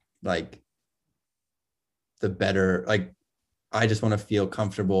like the better, like I just want to feel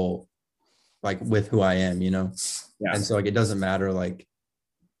comfortable like with who I am, you know? Yeah. And so like it doesn't matter like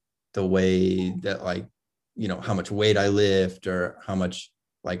the way that like, you know, how much weight I lift or how much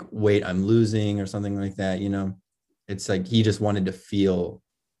like weight I'm losing or something like that, you know? It's like he just wanted to feel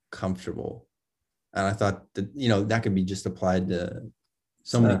comfortable. And I thought that, you know, that could be just applied to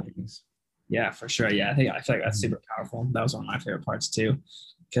so many things. Yeah, for sure. Yeah, I feel like that's super powerful. That was one of my favorite parts too,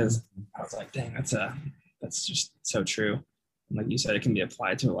 because I was like, dang, that's just so true. And like you said, it can be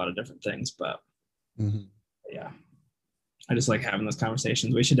applied to a lot of different things, but yeah, I just like having those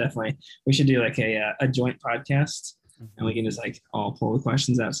conversations. We should do like a joint podcast, and we can just like all pull the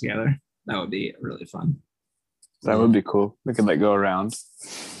questions out together. That would be really fun. That would be cool. We could like go around.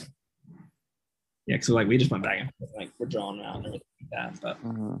 Yeah, so like we just went back and forth, like we're drawing around and everything like that. But,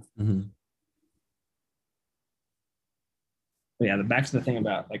 but yeah, back to the thing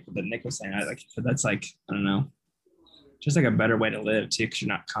about like what Nick was saying, that's like, I don't know, just like a better way to live too, because you're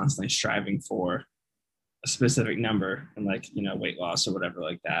not constantly striving for a specific number and like, you know, weight loss or whatever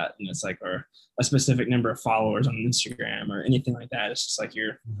like that. And it's like, or a specific number of followers on Instagram or anything like that. It's just like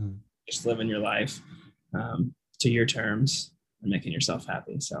you're just living your life to your terms and making yourself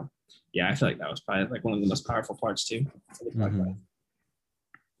happy. So yeah, I feel like that was probably like one of the most powerful parts too.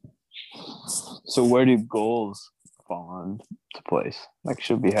 So where do goals fall into place? Like,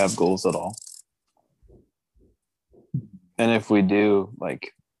 should we have goals at all? And if we do,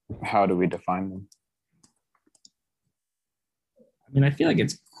 like, how do we define them? I mean, I feel like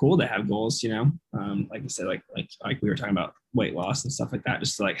it's cool to have goals, you know, like I said, like we were talking about weight loss and stuff like that,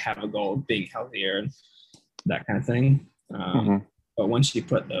 just to like have a goal of being healthier and that kind of thing. But once you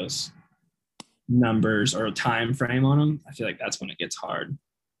put those numbers or a time frame on them, I feel like that's when it gets hard.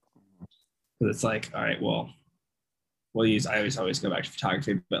 Because it's like, all right, well, I always go back to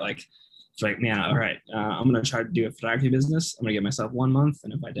photography, but like, it's like, man, all right, I'm going to try to do a photography business. I'm going to give myself 1 month.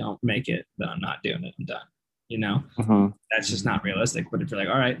 And if I don't make it, then I'm not doing it. I'm done. You know, that's just not realistic. But if you're like,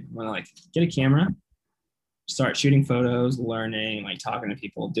 all right, I'm going to like get a camera, start shooting photos, learning, like talking to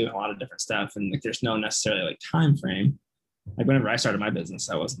people, doing a lot of different stuff. And like, there's no necessarily like time frame. Like whenever I started my business,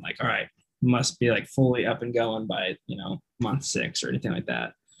 I wasn't like, all right, must be like fully up and going by, you know, month 6 or anything like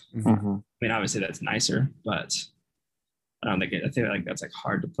that. I mean, obviously that's nicer, but I don't think I think like that's like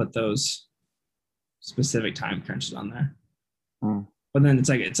hard to put those specific time crunches on there. But then it's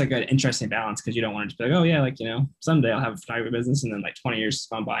like an interesting balance because you don't want it to be like, oh yeah, like, you know, someday I'll have a photography business, and then like 20 years has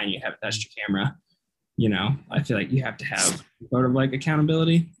gone by and you have that's your camera. You know, I feel like you have to have sort of like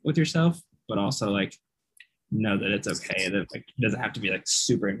accountability with yourself, but also like know that it's okay, that like it doesn't have to be like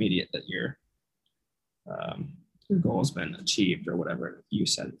super immediate that your goal has been achieved or whatever you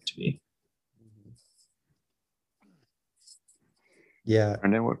set it to be. Yeah.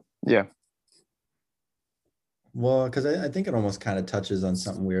 And then what? Yeah. Well, because I think it almost kind of touches on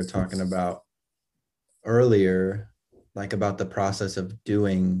something we were talking about earlier, like about the process of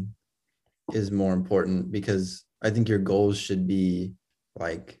doing is more important, because I think your goals should be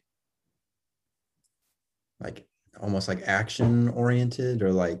like almost like action oriented,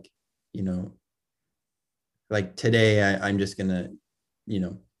 or like, you know, like today I'm just gonna, you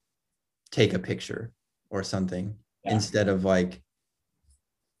know, take a picture or something, instead of like,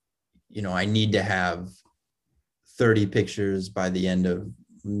 you know, I need to have 30 pictures by the end of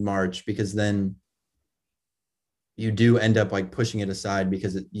March, because then you do end up like pushing it aside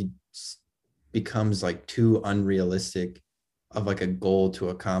because it becomes like too unrealistic of like a goal to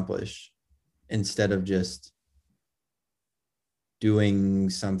accomplish, instead of just doing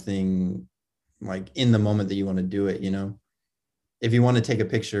something like in the moment that you want to do it. You know, if you want to take a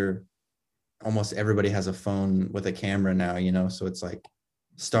picture, almost everybody has a phone with a camera now, you know, so it's like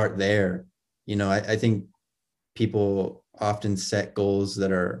start there. You know, I think people often set goals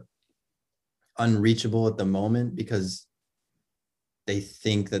that are unreachable at the moment because they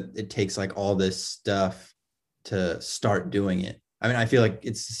think that it takes like all this stuff to start doing it. I mean, I feel like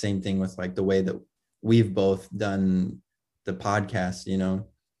it's the same thing with like the way that we've both done the podcast, you know,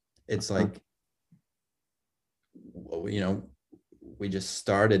 it's like, you know, we just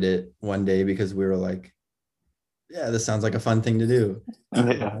started it one day because we were like, yeah, this sounds like a fun thing to do.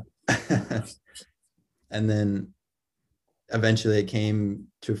 Yeah. And then eventually it came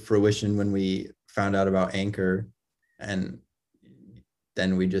to fruition when we found out about Anchor, and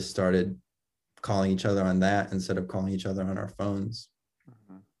then we just started calling each other on that instead of calling each other on our phones.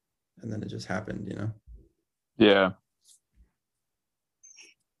 And then it just happened, you know? Yeah.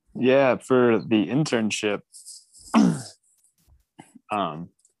 Yeah. For the internship,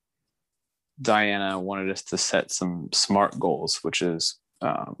 Diana wanted us to set some SMART goals, which is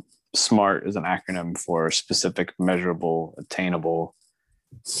SMART is an acronym for specific, measurable, attainable,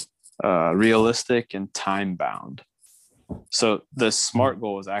 realistic, and time bound. So the SMART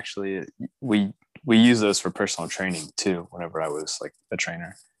goal is actually, we use those for personal training too, whenever I was like a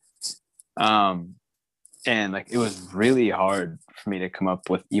trainer. And like it was really hard for me to come up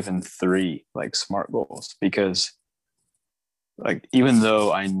with even 3 like SMART goals, because like even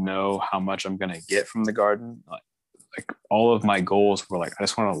though I know how much I'm gonna get from the garden, like all of my goals were like, I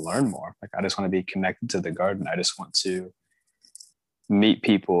just want to learn more. Like I just want to be connected to the garden. I just want to meet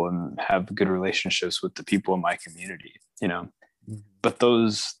people and have good relationships with the people in my community, you know. But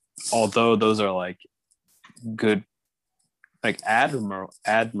those, although those are like good, like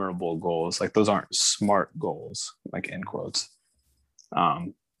admirable goals, like those aren't SMART goals, like in quotes.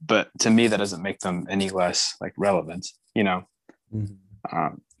 But to me, that doesn't make them any less like relevant, you know.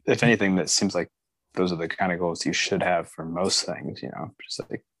 If anything, that seems like those are the kind of goals you should have for most things, you know, just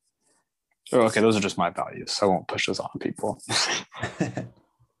like, oh, okay, those are just my values, so I won't push those on people.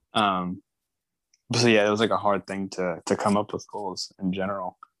 So yeah, it was like a hard thing to come up with goals in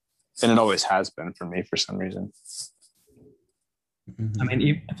general, and it always has been for me for some reason. I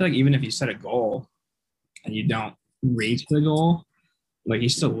mean, I feel like even if you set a goal and you don't reach the goal, like you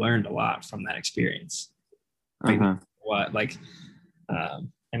still learned a lot from that experience. Like what, like,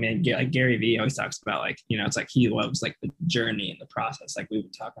 I mean, like Gary Vee always talks about, like, you know, it's like he loves like the journey and the process. Like we were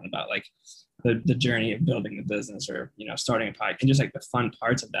talking about, like the journey of building the business, or, you know, starting a podcast, and just like the fun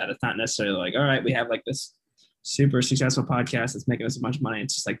parts of that. It's not necessarily like, all right, we have like this super successful podcast that's making us a bunch of money.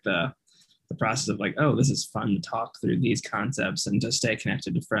 It's just like the process of like, oh, this is fun to talk through these concepts and to stay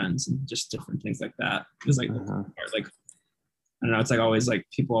connected to friends and just different things like that. It's like, like, I don't know, it's like always like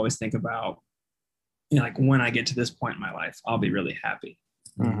people always think about, you know, like when I get to this point in my life, I'll be really happy.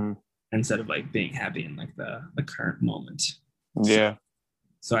 Instead of like being happy in like the current moment. Yeah.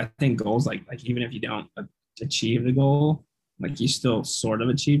 So I think goals, like even if you don't achieve the goal, like you still sort of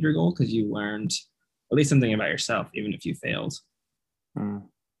achieved your goal because you learned at least something about yourself, even if you failed.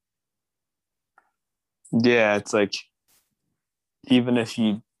 Yeah, it's like even if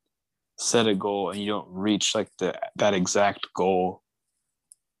you set a goal and you don't reach like that exact goal,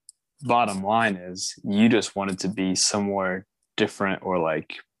 bottom line is you just wanted to be somewhere different, or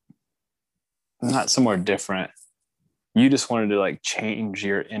like not somewhere different, you just wanted to like change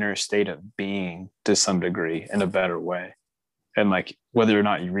your inner state of being to some degree in a better way. And like whether or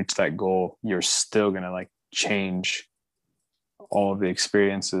not you reach that goal, you're still going to like change all of the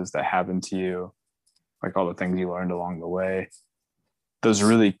experiences that happened to you, like all the things you learned along the way, those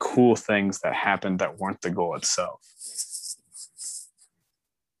really cool things that happened that weren't the goal itself.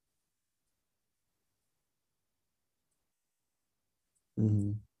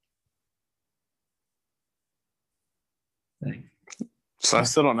 Mhm. Thing. So I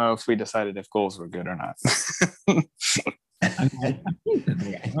still don't know if we decided if goals were good or not. I think that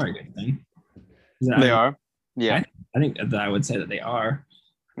they are a good thing. They are. Yeah. I think that I would say that they are,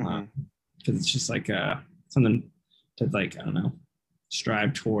 Mhm. because it's just like something to like, I don't know,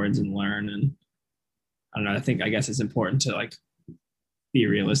 strive towards and learn. And I don't know, I guess it's important to like be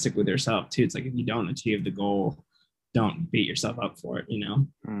realistic with yourself too. It's like if you don't achieve the goal, don't beat yourself up for it,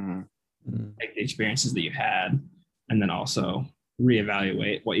 Mhm. Take the experiences that you had and then also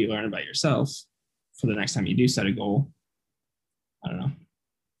reevaluate what you learn about yourself for the next time you do set a goal. I don't know.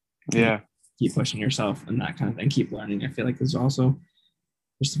 Yeah. Keep pushing yourself and that kind of thing. Keep learning. I feel like is also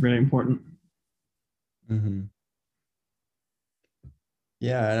just very important. Mm-hmm.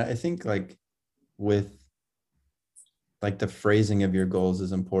 Yeah, and I think like with like the phrasing of your goals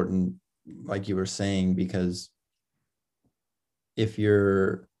is important, like you were saying, because if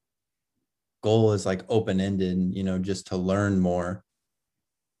your goal is like open-ended, just to learn more,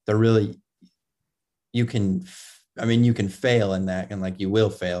 they're really, you can fail in that, and like you will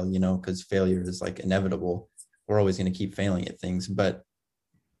fail, because failure is like inevitable. We're always going to keep failing at things, but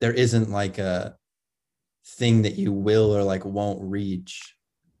there isn't like a thing that you will or like won't reach.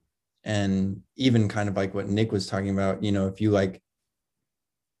 And even kind of like what Nick was talking about,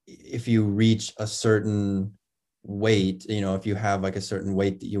 if you reach a certain weight, if you have like a certain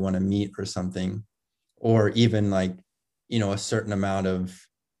weight that you want to meet or something, or even like, a certain amount of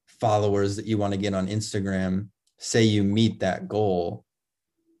followers that you want to get on Instagram, say you meet that goal,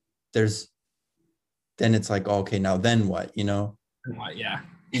 then it's like, okay, now then what, Yeah.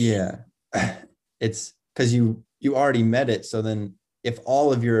 Yeah. It's because you already met it. So then if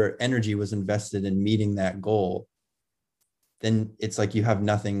all of your energy was invested in meeting that goal, then it's like you have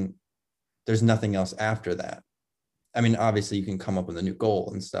nothing, there's nothing else after that. I mean, obviously you can come up with a new goal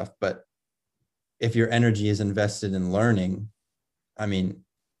and stuff, but if your energy is invested in learning, I mean,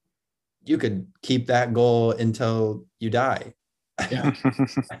 you could keep that goal until you die. Yeah.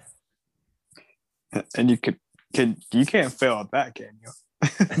 And you can't fail at that, can you?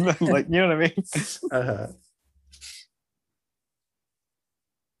 Like, you know what I mean? Uh-huh.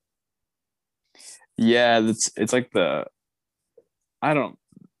 Yeah, it's like there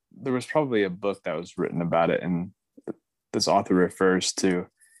was probably a book that was written about it, and this author refers to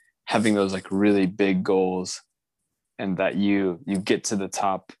having those like really big goals, and that you get to the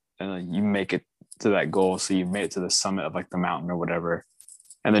top and you make it to that goal. So you made it to the summit of like the mountain or whatever,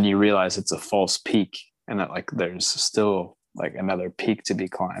 and then you realize it's a false peak, and that like there's still like another peak to be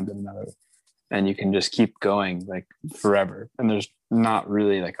climbed, and you can just keep going like forever, and there's not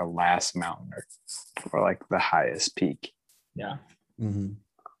really like a last mountain or like the highest peak. Yeah. Mm-hmm.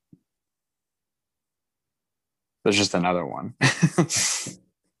 There's just another one.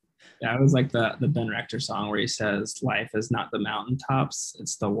 Yeah, it was like the Ben Rector song where he says, "Life is not the mountaintops;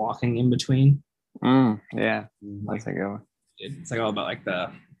 it's the walking in between." Yeah, that's a good one. It's like all about like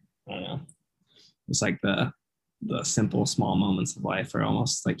I don't know, it's like the simple small moments of life are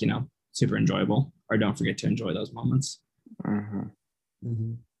almost like super enjoyable. Or don't forget to enjoy those moments Mm-hmm.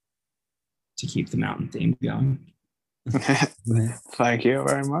 Mm-hmm. to keep the mountain theme going. Thank you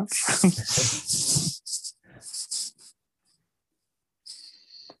very much.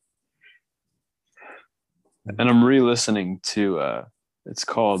 And I'm re-listening to it's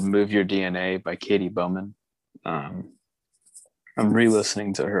called Move Your DNA by Katie Bowman. I'm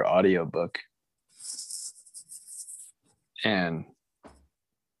re-listening to her audiobook, and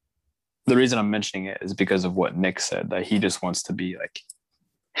the reason I'm mentioning it is because of what Nick said, that he just wants to be like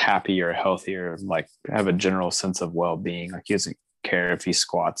happier, healthier, like have a general sense of well-being. Like he doesn't care if he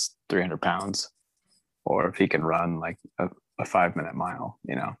squats 300 pounds or if he can run like a 5-minute mile,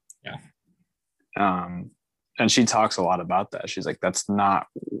 Yeah. And she talks a lot about that. She's like, that's not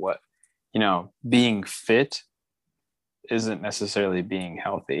what, being fit isn't necessarily being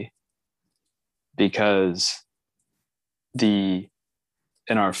healthy, because in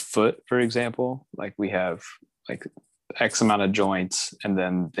our foot, for example, like we have like X amount of joints, and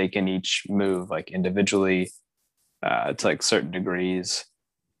then they can each move like individually to like certain degrees.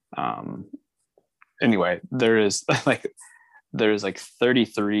 Anyway, there's like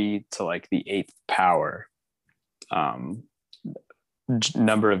 33 to like the 8th power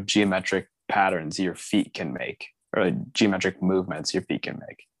number of geometric patterns your feet can make, or like geometric movements your feet can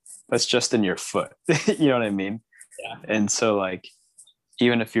make. That's just in your foot. You know what I mean? Yeah. And so like,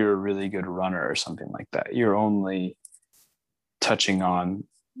 even if you're a really good runner or something like that, you're only touching on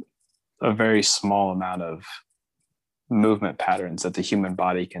a very small amount of movement patterns that the human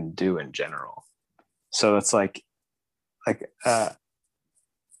body can do in general. So it's like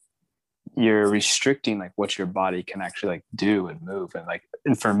you're restricting like what your body can actually like do and move. And like,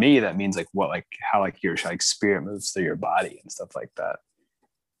 and for me, that means like what, like how like your like spirit moves through your body and stuff like that.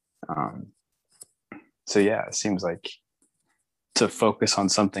 So yeah, it seems like to focus on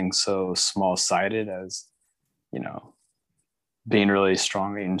something so small-sided as, you know, being really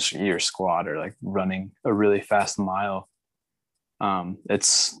strong in your squat or like running a really fast mile,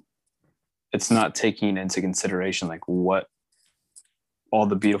 it's not taking into consideration like what all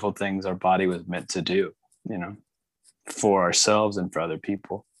the beautiful things our body was meant to do, you know, for ourselves and for other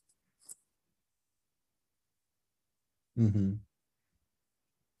people. Mm-hmm.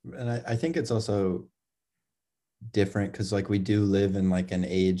 And I think it's also different because like we do live in like an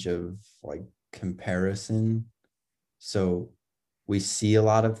age of like comparison. So we see a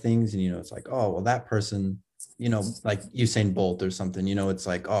lot of things and, you know, it's like, oh, well, that person, you know, like Usain Bolt or something, you know, it's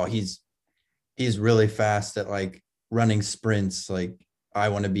like, oh, he's really fast at like running sprints. Like I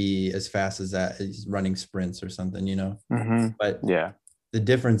want to be as fast as that. He's running sprints or something, you know. Mm-hmm. But yeah, the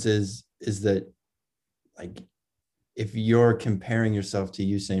difference is that like if you're comparing yourself to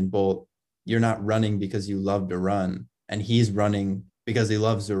Usain Bolt, you're not running because you love to run, and he's running because he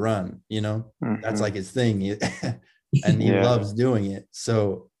loves to run, you know. mm-hmm. That's like his thing. And he loves doing it.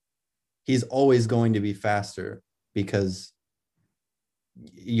 So he's always going to be faster because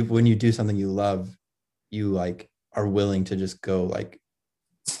when you do something you love, you like are willing to just go like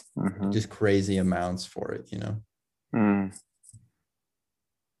mm-hmm. just crazy amounts for it, you know? Mm.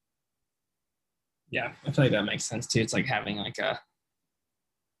 Yeah, I feel like that makes sense too. It's like having like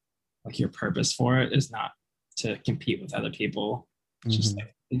your purpose for it is not to compete with other people. It's just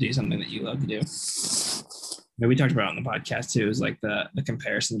like to do something that you love to do. But we talked about it on the podcast too, is like the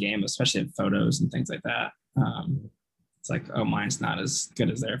comparison game, especially in photos and things like that. It's like, oh, mine's not as good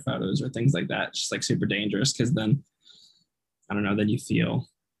as their photos or things like that. It's just like super dangerous because then, I don't know, then you feel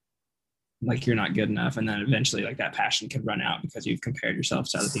like you're not good enough. And then eventually like that passion could run out because you've compared yourself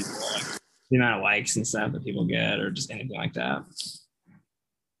to other people, like the amount of likes and stuff that people get or just anything like that.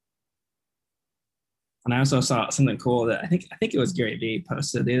 And I also saw something cool that I think it was Gary Vee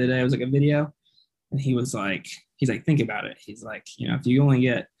posted the other day. It was like a video. And he's like, think about it. He's like, you know, if you only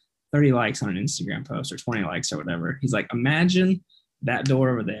get 30 likes on an Instagram post or 20 likes or whatever, he's like, imagine that door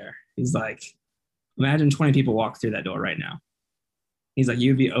over there. He's like, imagine 20 people walk through that door right now. He's like,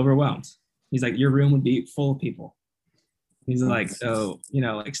 you'd be overwhelmed. He's like, your room would be full of people. He's like, so, you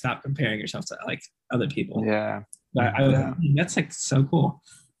know, like stop comparing yourself to like other people. Yeah. But that's like so cool.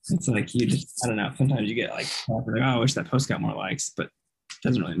 It's like, you just, I don't know, sometimes you get like, oh, I wish that post got more likes, but it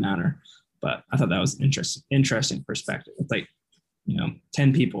doesn't really matter. But I thought that was interesting perspective. It's like, you know,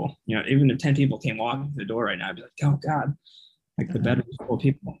 10 people, you know, even if 10 people came walking through the door right now, I'd be like, oh God, like the bedroom is full of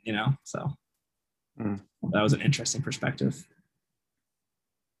people, you know? So that was an interesting perspective.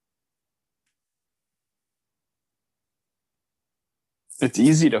 It's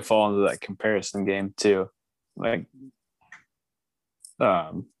easy to fall into that comparison game too. Like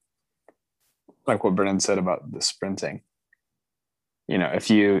what Brennan said about the sprinting. You know, if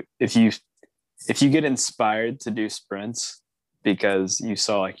you get inspired to do sprints because you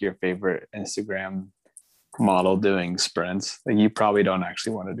saw like your favorite Instagram model doing sprints, like you probably don't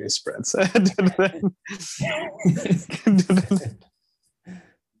actually want to do sprints.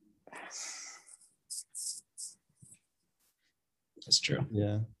 That's true.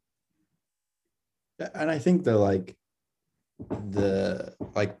 Yeah. And I think the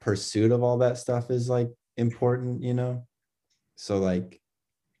pursuit of all that stuff is like important, you know? So like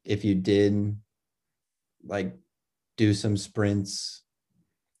if you did like do some sprints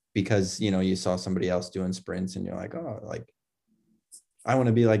because, you know, you saw somebody else doing sprints and you're like, oh, like I want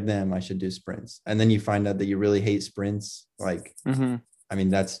to be like them, I should do sprints. And then you find out that you really hate sprints. Like, I mean,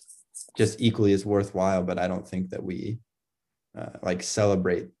 that's just equally as worthwhile, but I don't think that we like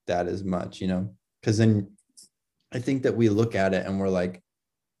celebrate that as much, you know, because then I think that we look at it and we're like,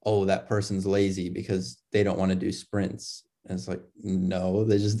 oh, that person's lazy because they don't want to do sprints. And it's like, no,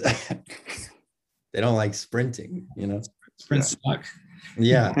 they just, they don't like sprinting, you know? Sprints suck.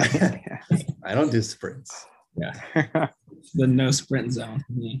 Yeah. I don't do sprints. Yeah. The no sprint zone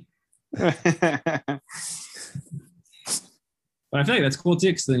for me. But I feel like that's cool too,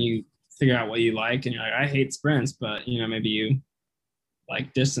 because then you figure out what you like, and you're like, I hate sprints, but maybe you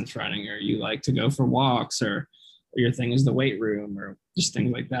like distance running, or you like to go for walks, or your thing is the weight room, or just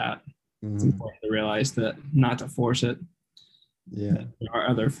things like that. It's important to realize that not to force it. Yeah. There are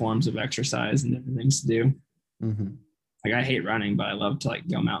other forms of exercise and different things to do. Like I hate running, but I love to like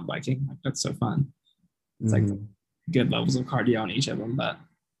go mountain biking. Like that's so fun. It's like good levels of cardio on each of them, but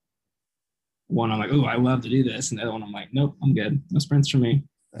one I'm like, oh, I love to do this, and the other one I'm like, nope, I'm good. No sprints for me.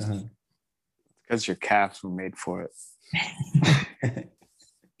 Because your calves were made for it.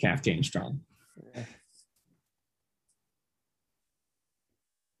 Calf game strong.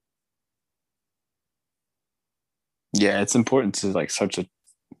 Yeah, it's important to like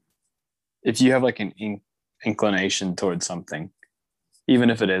if you have like an inclination towards something, even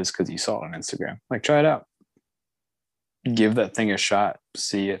if it is because you saw it on Instagram, like try it out. Give that thing a shot.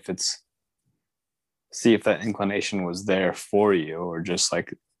 See if that inclination was there for you, or just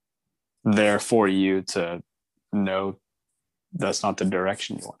like there for you to know that's not the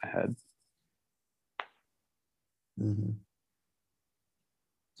direction you want to head.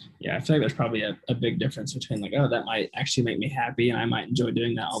 Yeah, I feel like there's probably a big difference between like, oh, that might actually make me happy and I might enjoy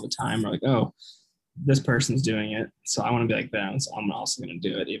doing that all the time, or like, oh, this person's doing it, so I want to be like them, so I'm also going to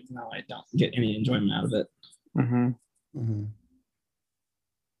do it even though I don't get any enjoyment out of it.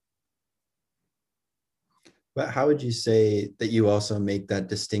 But how would you say that you also make that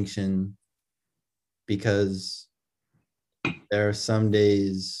distinction? Because there are some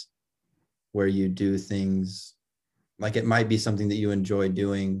days where you do things, like it might be something that you enjoy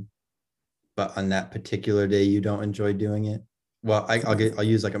doing, but on that particular day you don't enjoy doing it. Well, I'll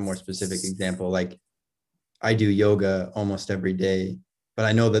use like a more specific example. Like I do yoga almost every day, but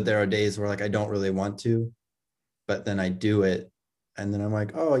I know that there are days where like I don't really want to, but then I do it, and then I'm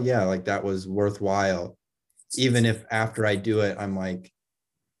like, oh yeah, like that was worthwhile. Even if after I do it, I'm like,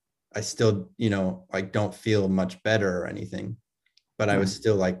 I still, like don't feel much better or anything, but I was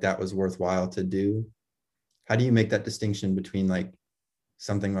still like, that was worthwhile to do. How do you make that distinction between like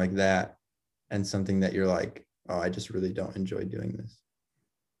something like that and something that you're like, oh, I just really don't enjoy doing this?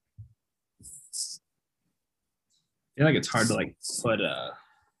 I feel like it's hard to like put a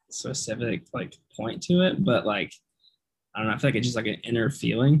specific like point to it, but like, I don't know, I feel like it's just like an inner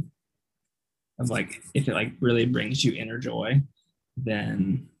feeling of like, if it like really brings you inner joy,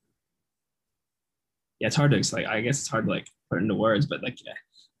 then yeah, it's hard to like, I guess it's hard to like put into words, but like, yeah,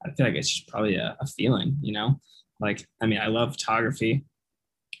 I feel like it's just probably a feeling, like, I mean, I love photography,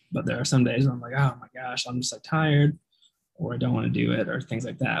 but there are some days where I'm like, oh my gosh, I'm just like tired, or I don't want to do it, or things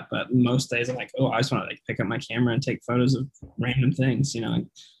like that. But most days I'm like, oh, I just want to like pick up my camera and take photos of random things, but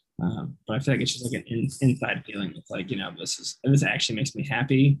I feel like it's just like an inside feeling. It's like, this actually makes me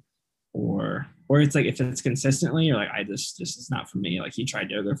happy, or it's like, if it's consistently, you're like, this is not for me. Like you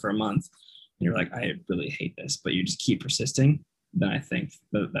tried yoga for a month and you're like, I really hate this, but you just keep persisting. Then I think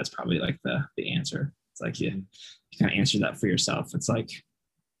that's probably like the answer. It's like you kind of answer that for yourself. It's like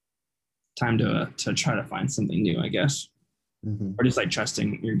time to try to find something new, I guess, or just like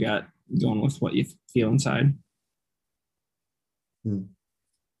trusting your gut, going with what you feel inside.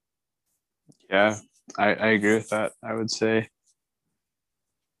 Yeah, I agree with that. I would say,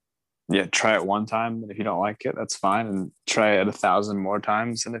 yeah, try it one time, and if you don't like it, that's fine, and try it 1,000 more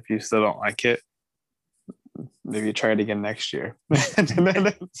times, and if you still don't like it, maybe try it again next year.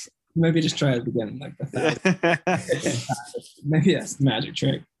 Maybe just try it again, like 1,000. Maybe that's the magic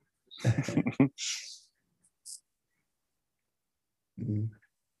trick.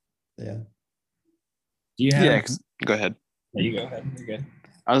 Yeah. Do you have? Yeah, go ahead. Yeah, you go ahead. You're good.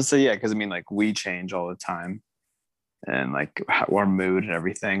 I would say, yeah, because I mean, like we change all the time, and like our mood and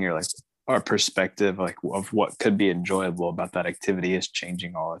everything, or like our perspective, like of what could be enjoyable about that activity is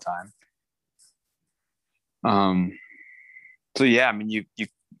changing all the time. So yeah, I mean,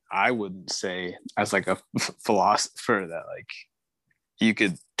 I wouldn't say as like a philosopher that like you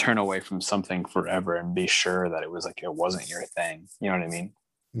could turn away from something forever and be sure that it wasn't your thing. You know what I mean?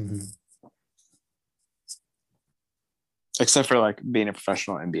 Except for like being a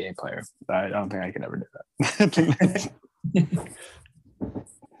professional NBA player. I don't think I could ever do that.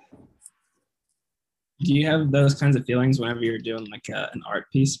 Do you have those kinds of feelings whenever you're doing like an art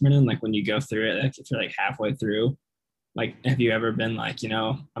piece, Brennan? Like when you go through it, like if you're like halfway through, like have you ever been like,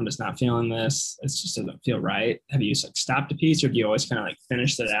 I'm just not feeling this, it just doesn't feel right? Have you like stopped a piece, or do you always kind of like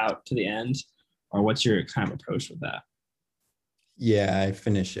finish it out to the end, or what's your kind of approach with that? Yeah, I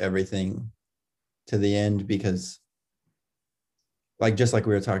finish everything to the end, because like just like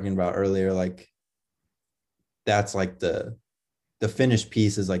we were talking about earlier, like that's like the finished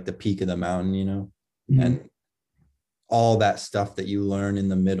piece is like the peak of the mountain, and all that stuff that you learn in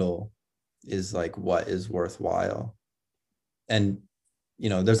the middle is like what is worthwhile. And, you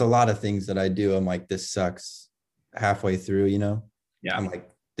know, there's a lot of things that I do. I'm like, this sucks halfway through, you know? Yeah. I'm like,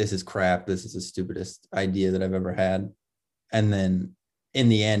 this is crap. This is the stupidest idea that I've ever had. And then in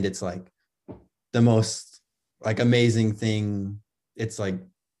the end, it's like the most like amazing thing. It's like,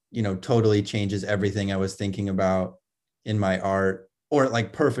 you know, totally changes everything I was thinking about in my art, or it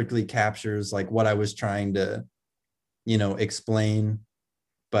like perfectly captures like what I was trying to, you know, explain.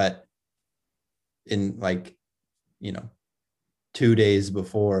 But in like, you know, 2 days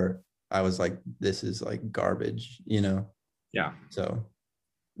before, I was like, this is like garbage, you know? Yeah. So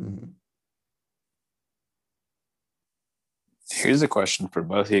mhm. Here's a question for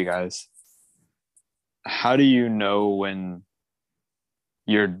both of you guys. How do you know when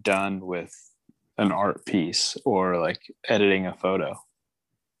you're done with an art piece or like editing a photo?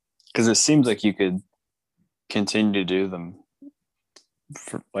 Because it seems like you could continue to do them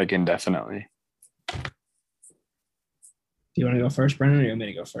for like indefinitely. Do you want to go first, Brendan, or you want me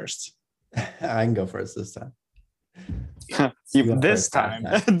to go first? I can go first this time. This time.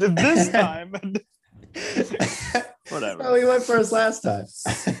 This time. Whatever. Oh, we went first last time.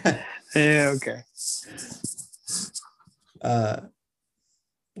 Yeah, okay.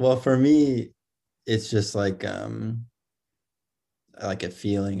 Well, for me, it's just like a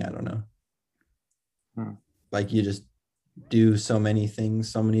feeling. I don't know. Like you just do so many things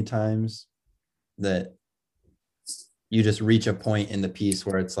so many times that you just reach a point in the piece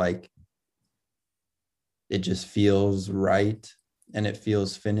where it's like it just feels right and it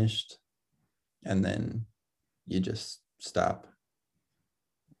feels finished, and then you just stop.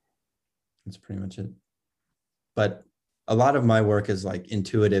 That's pretty much it. But a lot of my work is like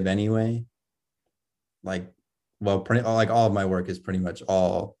intuitive anyway. Like, well, like all of my work is pretty much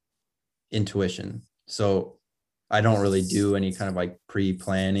all intuition. So I don't really do any kind of like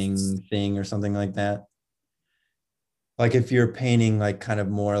pre-planning thing or something like that. Like if you're painting like kind of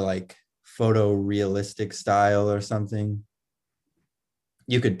more like photorealistic style or something,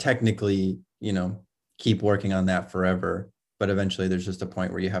 you could technically, you know, keep working on that forever. But eventually there's just a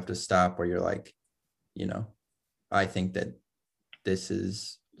point where you have to stop, where you're like, you know, I think that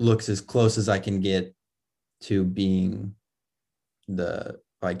this looks as close as I can get to being the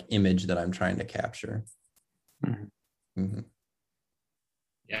like image that I'm trying to capture. Mm-hmm. Mm-hmm.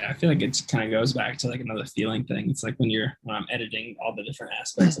 Yeah, I feel like it kind of goes back to like another feeling thing. It's like when I'm editing all the different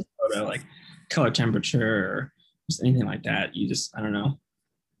aspects of the photo, like color temperature or just anything like that, you just, I don't know.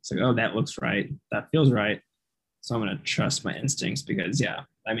 It's like, oh, that looks right. That feels right. So I'm going to trust my instincts, because yeah,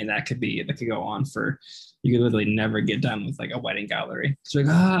 I mean, that could go on for, you could literally never get done with like a wedding gallery. It's like,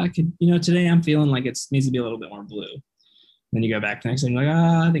 I could, today I'm feeling like it needs to be a little bit more blue. Then you go back the next day and you're like,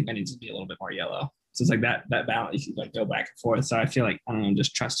 I think I need to be a little bit more yellow. So it's like that balance, you can like go back and forth. So I feel like, I don't know,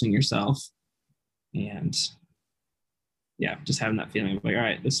 just trusting yourself and yeah, just having that feeling of like, all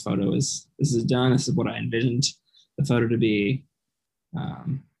right, this is done. This is what I envisioned the photo to be.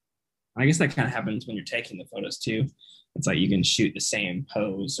 I guess that kind of happens when you're taking the photos too. It's like you can shoot the same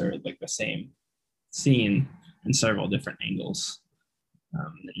pose or like the same scene in several different angles.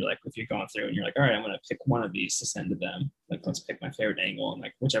 And you're like, if you're going through and you're like, all right, I'm going to pick one of these to send to them. Like, let's pick my favorite angle, and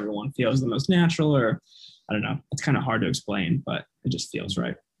like whichever one feels the most natural, or I don't know. It's kind of hard to explain, but it just feels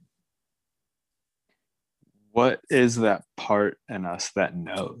right. What is that part in us that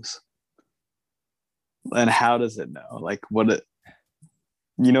knows? And how does it know? Like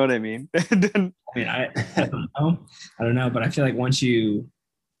you know what I mean? I don't know, but I feel like once you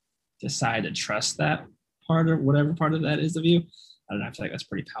decide to trust that part, or whatever part of that is of you, I don't know, I feel like that's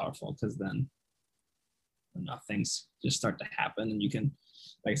pretty powerful, because then enough things just start to happen, and you can,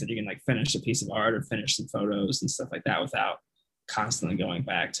 like I said, you can like finish a piece of art or finish some photos and stuff like that without constantly going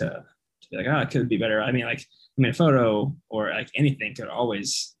back to be like, it could be better. A photo or like anything could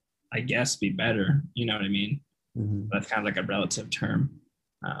always, I guess, be better. You know what I mean? Mm-hmm. That's kind of like a relative term,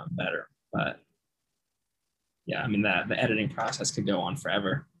 better. But yeah, I mean, the editing process could go on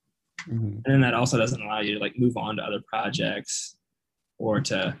forever. Mm-hmm. And then that also doesn't allow you to like move on to other projects or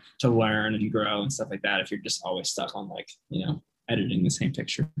to learn and grow and stuff like that if you're just always stuck on like, editing the same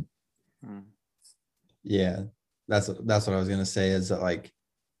picture. Yeah, that's what I was gonna say, is that like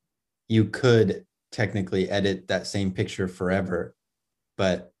you could technically edit that same picture forever,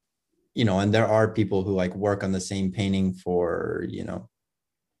 but and there are people who like work on the same painting for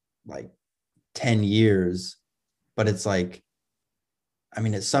like 10 years, but it's like, I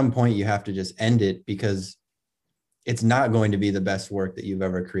mean, at some point you have to just end it, because it's not going to be the best work that you've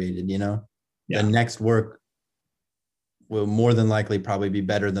ever created. Yeah. The next work will more than likely probably be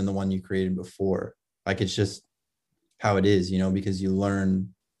better than the one you created before. Like, it's just how it is, because you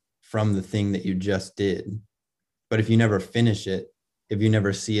learn from the thing that you just did. But if you never finish it, if you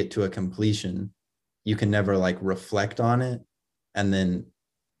never see it to a completion, you can never like reflect on it and then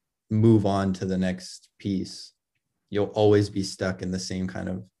move on to the next piece. You'll always be stuck in the same kind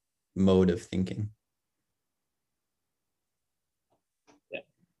of mode of thinking.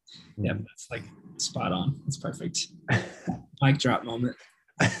 Yeah, that's like spot on. It's perfect. Mic drop moment.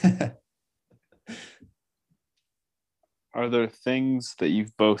 Are there things that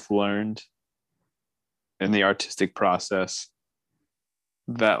you've both learned in the artistic process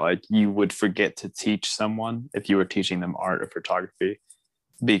that like you would forget to teach someone if you were teaching them art or photography,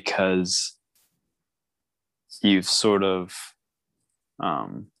 because you've sort of I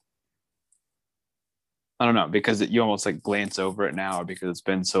don't know, because you almost like glance over it now, or because it's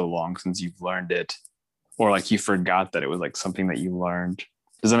been so long since you've learned it, or like you forgot that it was like something that you learned.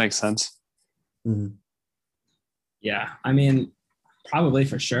 Does that make sense? Mhm. Yeah, I mean, probably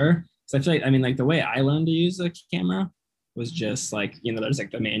for sure. So I feel like, I mean, like the way I learned to use a camera was just like, you know, there's like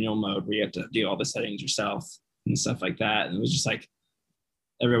the manual mode where you have to do all the settings yourself and stuff like that. And it was just like,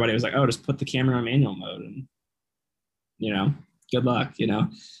 everybody was like, oh, just put the camera on manual mode and, you know, good luck, you know.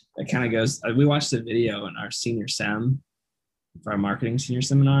 It kind of goes, we watched a video in our senior sem for our marketing senior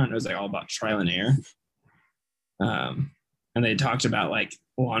seminar, and it was like all about trial and error. And they talked about like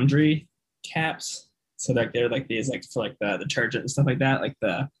laundry caps. So that they're like these, like for like the detergent and stuff like that, like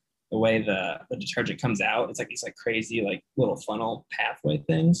the way the detergent comes out, it's like these like crazy like little funnel pathway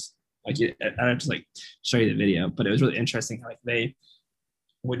things. Like I have to like show you the video, but it was really interesting how like they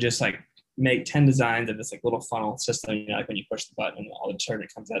would just like make 10 designs of this like little funnel system, you know, like when you push the button and all the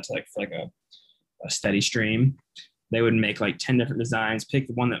detergent comes out to like for like a steady stream. They would make like 10 different designs, pick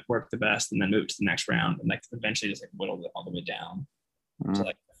the one that worked the best, and then move to the next round, and like eventually just like whittle it all the way down to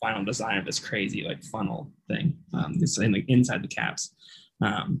like the final design of this crazy like funnel thing. It's in like inside the caps.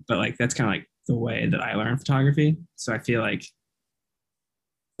 But like that's kind of like the way that I learn photography. So I feel like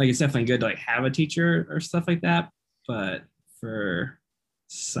it's definitely good to like have a teacher or stuff like that. But for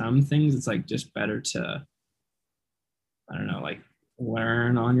some things, it's like just better to, I don't know, like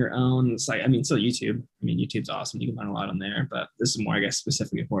learn on your own. It's like, I mean, still YouTube. I mean, YouTube's awesome. You can learn a lot on there, but this is more, I guess,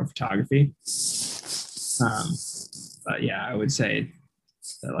 specifically for photography. But yeah, I would say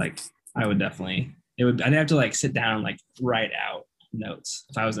that like I would definitely, I'd have to like sit down and like write out notes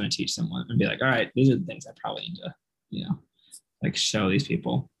if I was going to teach someone and be like, all right, these are the things I probably need to, you know, like show these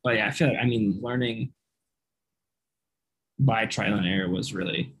people. But yeah, I feel like, I mean, learning by trial and error was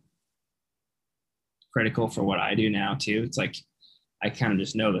really critical for what I do now too. It's like I kind of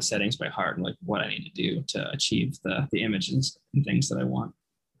just know the settings by heart and like what I need to do to achieve the images and things that I want.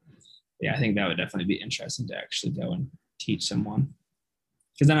 Yeah, I think that would definitely be interesting to actually go and teach someone,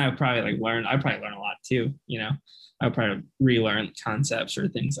 because then I would probably like learn. I'd probably learn a lot too. You know, I would probably relearn concepts or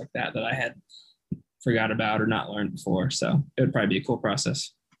things like that I had forgot about or not learned before. So it would probably be a cool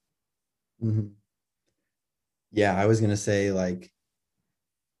process. Mm-hmm. Yeah, I was gonna say like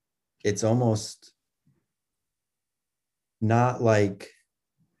it's almost not like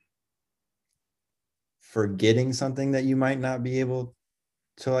forgetting something that you might not be able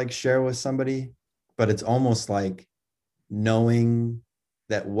to like share with somebody, but it's almost like knowing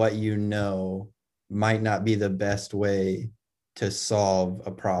that what you know might not be the best way to solve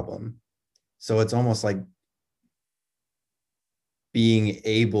a problem. So it's almost like being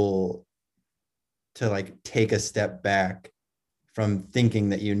able to like take a step back from thinking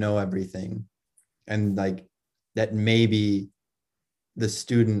that you know everything, and like that maybe the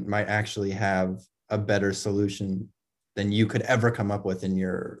student might actually have a better solution than you could ever come up with in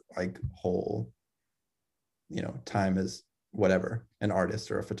your like whole, you know, time as whatever, an artist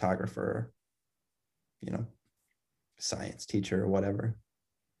or a photographer, you know, science teacher or whatever.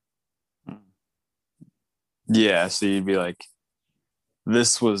 Yeah, so you'd be like,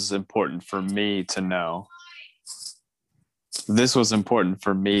 this was important for me to know. This was important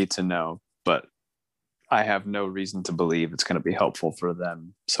for me to know, but I have no reason to believe it's going to be helpful for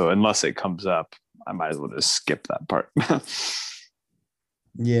them. So unless it comes up, I might as well just skip that part.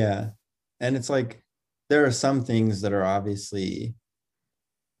 Yeah. And it's like, there are some things that are obviously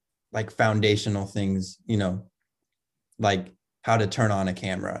like foundational things, you know, like how to turn on a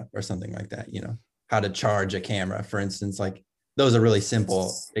camera or something like that, you know, how to charge a camera, for instance. Like those are really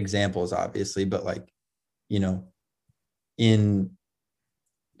simple examples, obviously, but like, you know, in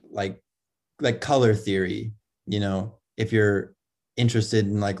like color theory, you know, if you're interested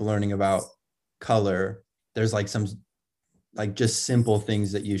in like learning about color, there's like some like just simple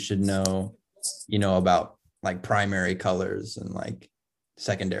things that you should know, you know, about like primary colors and like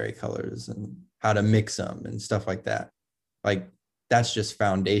secondary colors and how to mix them and stuff like that. Like that's just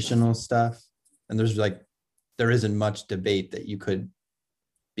foundational stuff. And there isn't much debate that you could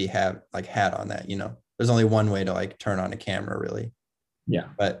had on that, there's only one way to like turn on a camera really. Yeah.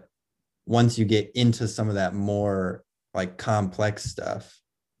 But once you get into some of that more like complex stuff,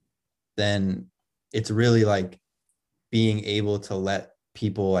 then it's really like being able to let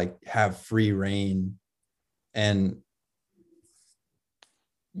people like have free reign and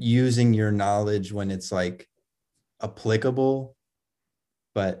using your knowledge when it's like applicable,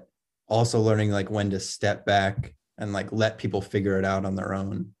 but also learning like when to step back and like let people figure it out on their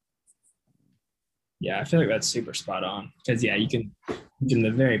own. Yeah, I feel like that's super spot on. Because you can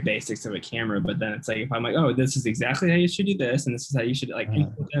the very basics of a camera, but then it's like if I'm like, oh, this is exactly how you should do this, and this is how you should like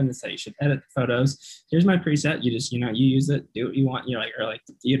input them, this is how you should edit the photos. Here's my preset. You just you use it, do what you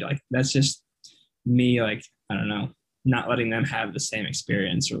want. That's just me like, I don't know, not letting them have the same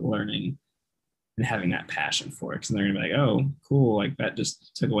experience or learning and having that passion for it, because they're gonna be like, oh, cool, like that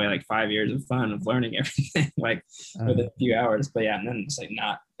just took away like 5 years of fun of learning everything like within a few hours. But yeah, and then it's like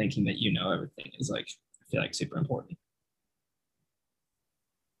not thinking that everything is like, I feel like super important.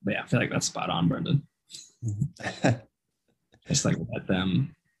 But yeah, I feel like that's spot on, Brendan. Just like let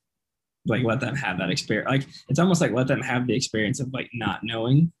them have that experience. Like it's almost like let them have the experience of like not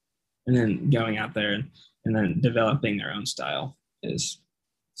knowing and then going out there and then developing their own style is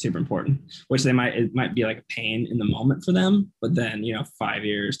super important, which it might be like a pain in the moment for them, but then 5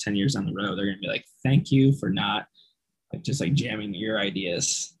 years, 10 years down the road, they're gonna be like, thank you for not like just like jamming your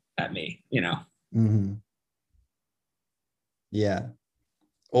ideas at me, Mm-hmm. Yeah.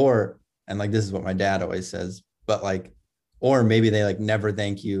 And like this is what my dad always says, but like, or maybe they like never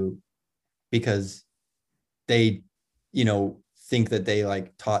thank you because they think that they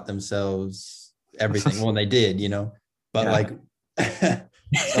like taught themselves everything. Well, they did, but Yeah. like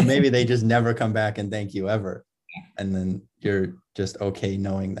so maybe they just never come back and thank you ever. And then you're just okay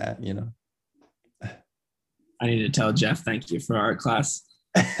knowing that, I need to tell Jeff thank you for art class.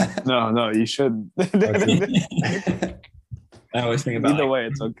 No, you shouldn't. I always think about Either way,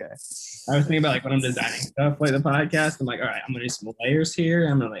 it's okay. I was thinking about like when I'm designing stuff like the podcast, I'm like, all right, I'm gonna do some layers here.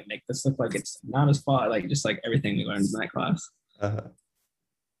 I'm gonna like make this look like it's not as far, like just like everything we learned in that class.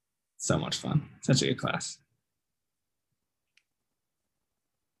 So much fun. Such a good class.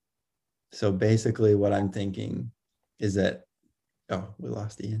 So basically what I'm thinking is that, we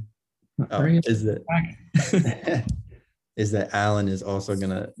lost Ian. Is that Alan is also going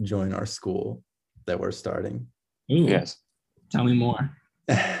to join our school that we're starting. Ooh, Yes. Tell me more.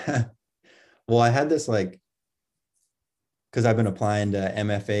 Well, I had this like, because I've been applying to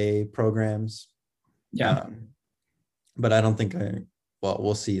MFA programs. Yeah. But I don't think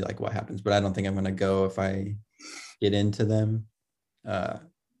we'll see like what happens, but I don't think I'm going to go if I get into them.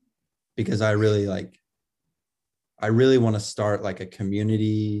 Because I really want to start like a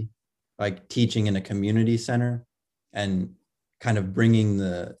community, like teaching in a community center and kind of bringing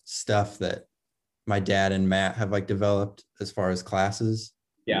the stuff that my dad and Matt have like developed as far as classes.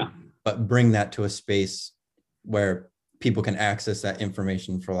 Yeah. But bring that to a space where people can access that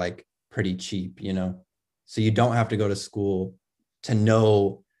information for like pretty cheap, so you don't have to go to school to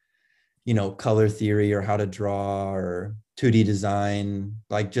know, color theory or how to draw or 2D design,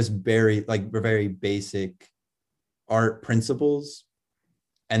 like just very basic art principles.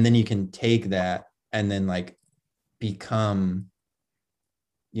 And then you can take that and then like become,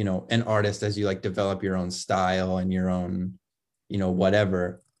 an artist as you like develop your own style and your own,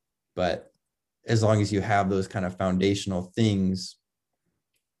 whatever. But as long as you have those kind of foundational things,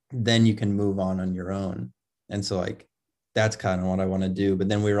 then you can move on your own. And so like, that's kind of what I want to do. But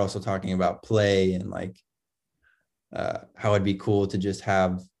then we were also talking about play and like, how it'd be cool to just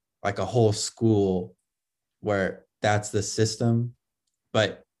have like a whole school where that's the system,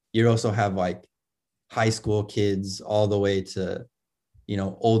 but you also have like high school kids all the way to,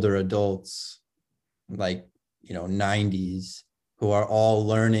 older adults, like, 90s, who are all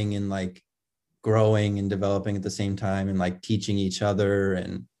learning and like growing and developing at the same time and like teaching each other,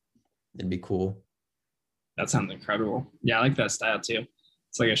 and it'd be cool. That sounds incredible. Yeah, I like that style too.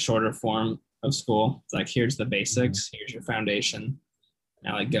 It's like a shorter form of school. It's like, here's the basics, here's your foundation.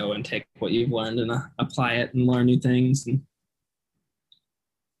 Now like go and take what you've learned and apply it and learn new things. And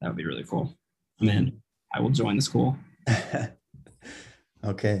that would be really cool. Man, I will join the school.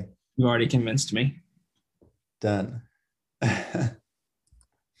 Okay. You've already convinced me. Done. The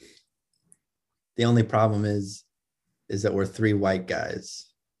only problem is that we're 3 white guys.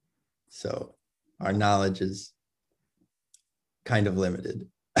 So our knowledge is kind of limited.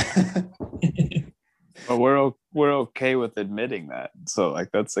 But we're okay with admitting that. So like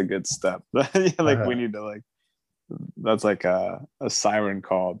that's a good step. We need to like that's like a siren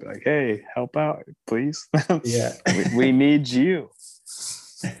call. Be like, hey, help out, please. Yeah. we need you.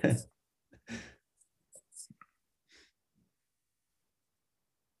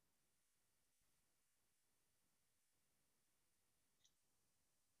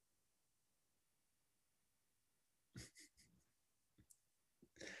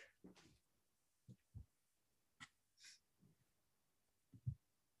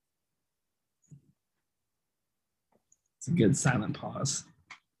 It's a good silent pause.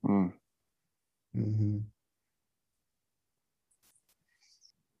 Mm. Mm-hmm.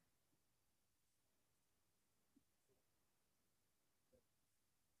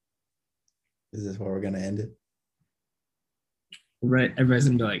 Is this where we're gonna end it? Right. Everybody's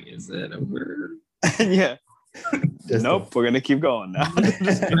gonna be like, is it over? Yeah. Just Nope. We're gonna keep going now.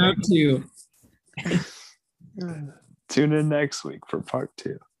 Round two. Tune in next week for part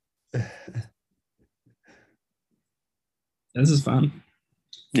 2. This is fun.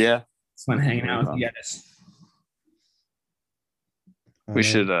 Yeah. It's fun hanging Really out with fun. you guys. We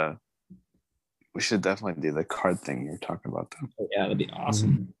should definitely do the card thing you were talking about though. Oh, yeah, that'd be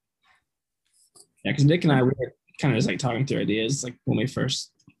awesome. Mm-hmm. Yeah, because Nick and I, we were kind of just like talking through ideas, like when we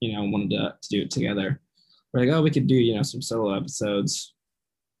first, wanted to do it together. We're like, oh, we could do, some solo episodes.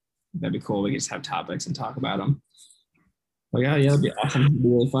 That'd be cool. We could just have topics and talk about them. Like, oh yeah, that'd be awesome. It'd be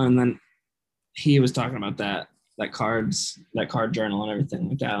really fun. And then he was talking about that card journal and everything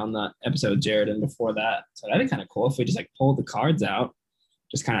like that on the episode with Jared, and before that. So that'd be kind of cool if we just like pulled the cards out,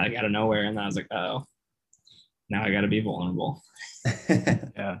 just kind of like out of nowhere. And then I was like, oh, now I got to be vulnerable.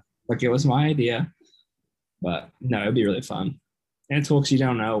 Yeah. Like, it was my idea, but no, it'd be really fun. And it's cool because you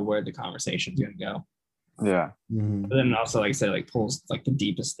don't know where the conversation's going to go. Yeah. Mm-hmm. But then also, like I said, like pulls like the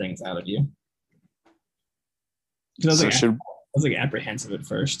deepest things out of you. Because I was like apprehensive at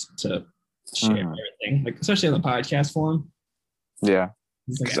first to share everything, like especially on the podcast form. Yeah.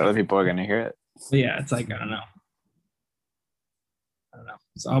 It's like, Because other people are gonna hear it. yeah, it's like I don't know.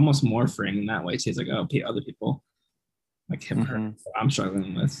 It's almost more freeing in that way too. It's like, oh, other people like have heard what I'm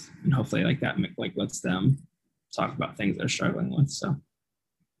struggling with, and hopefully like that like lets them talk about things they're struggling with. So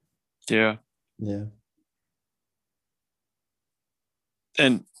Yeah. Yeah.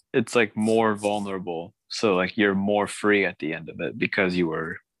 And it's like more vulnerable. So like you're more free at the end of it because you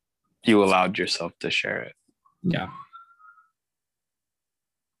allowed yourself to share it. yeah.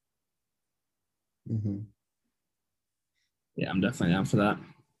 Mm-hmm. Yeah, I'm definitely down for that.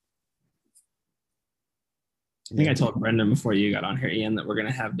 I think I told Brendan before you got on here, Ian, that we're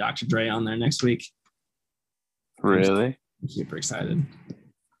gonna have Dr. Dre on there next week. Really? I'm super excited.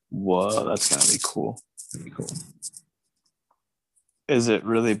 Whoa, that's gonna be cool. It'll be cool. Is it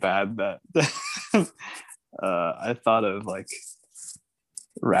really bad that I thought of like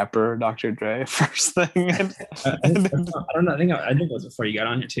rapper Dr. Dre first thing? I don't know. I think it was before you got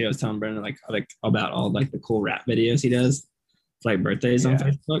on here too. I was telling Brendan like about all like the cool rap videos he does, for, like birthdays on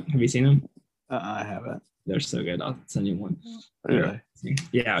Facebook. Have you seen them? I haven't. They're so good. I'll send you one. Really?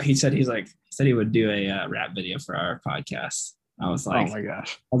 Yeah, he said he would do a rap video for our podcast. I was like, oh my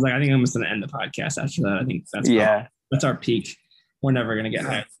gosh. I was like, I think I'm just gonna end the podcast after that. I think that's our peak. We're never gonna get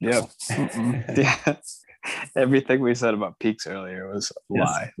higher. Yep. Yeah. Everything we said about peaks earlier was a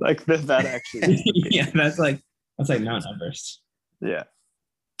lie. Like that actually. Yeah, that's like Mount Everest. Yeah.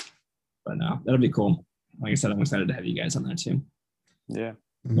 But no, that'll be cool. Like I said, I'm excited to have you guys on there too. Yeah.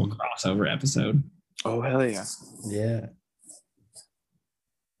 Little crossover episode. Oh hell yeah. Yeah.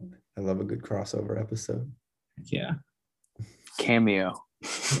 I love a good crossover episode. Yeah. Cameo.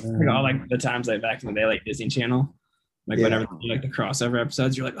 Like all like the times like back in the day, like Disney Channel. Like whenever you like the crossover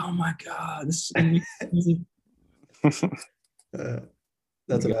episodes, you're like, oh my God, this is gonna be crazy. That's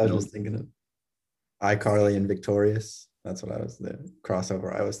what I was just thinking of. iCarly and Victorious. That's what the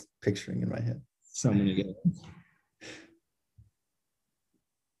crossover I was picturing in my head. So many good ones.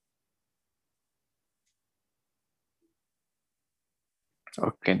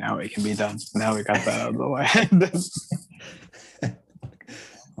 Okay, now it can be done. Now we got that out of the way.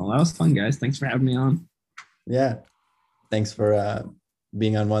 Well, that was fun, guys. Thanks for having me on. Yeah. Thanks for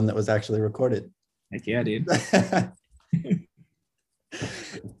being on one that was actually recorded. Heck yeah, dude.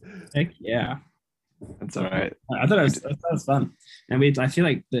 Heck yeah. That's all right. I thought it was fun. And I feel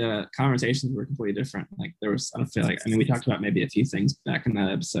like the conversations were completely different. Like I mean, we talked about maybe a few things back in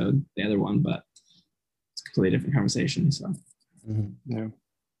that episode, the other one, but it's a completely different conversation. So yeah.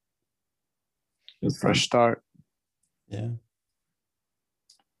 It was Fresh start. Yeah.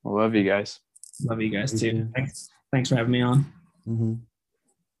 I love you guys. Love you guys too. Thanks for having me on. Mm-hmm.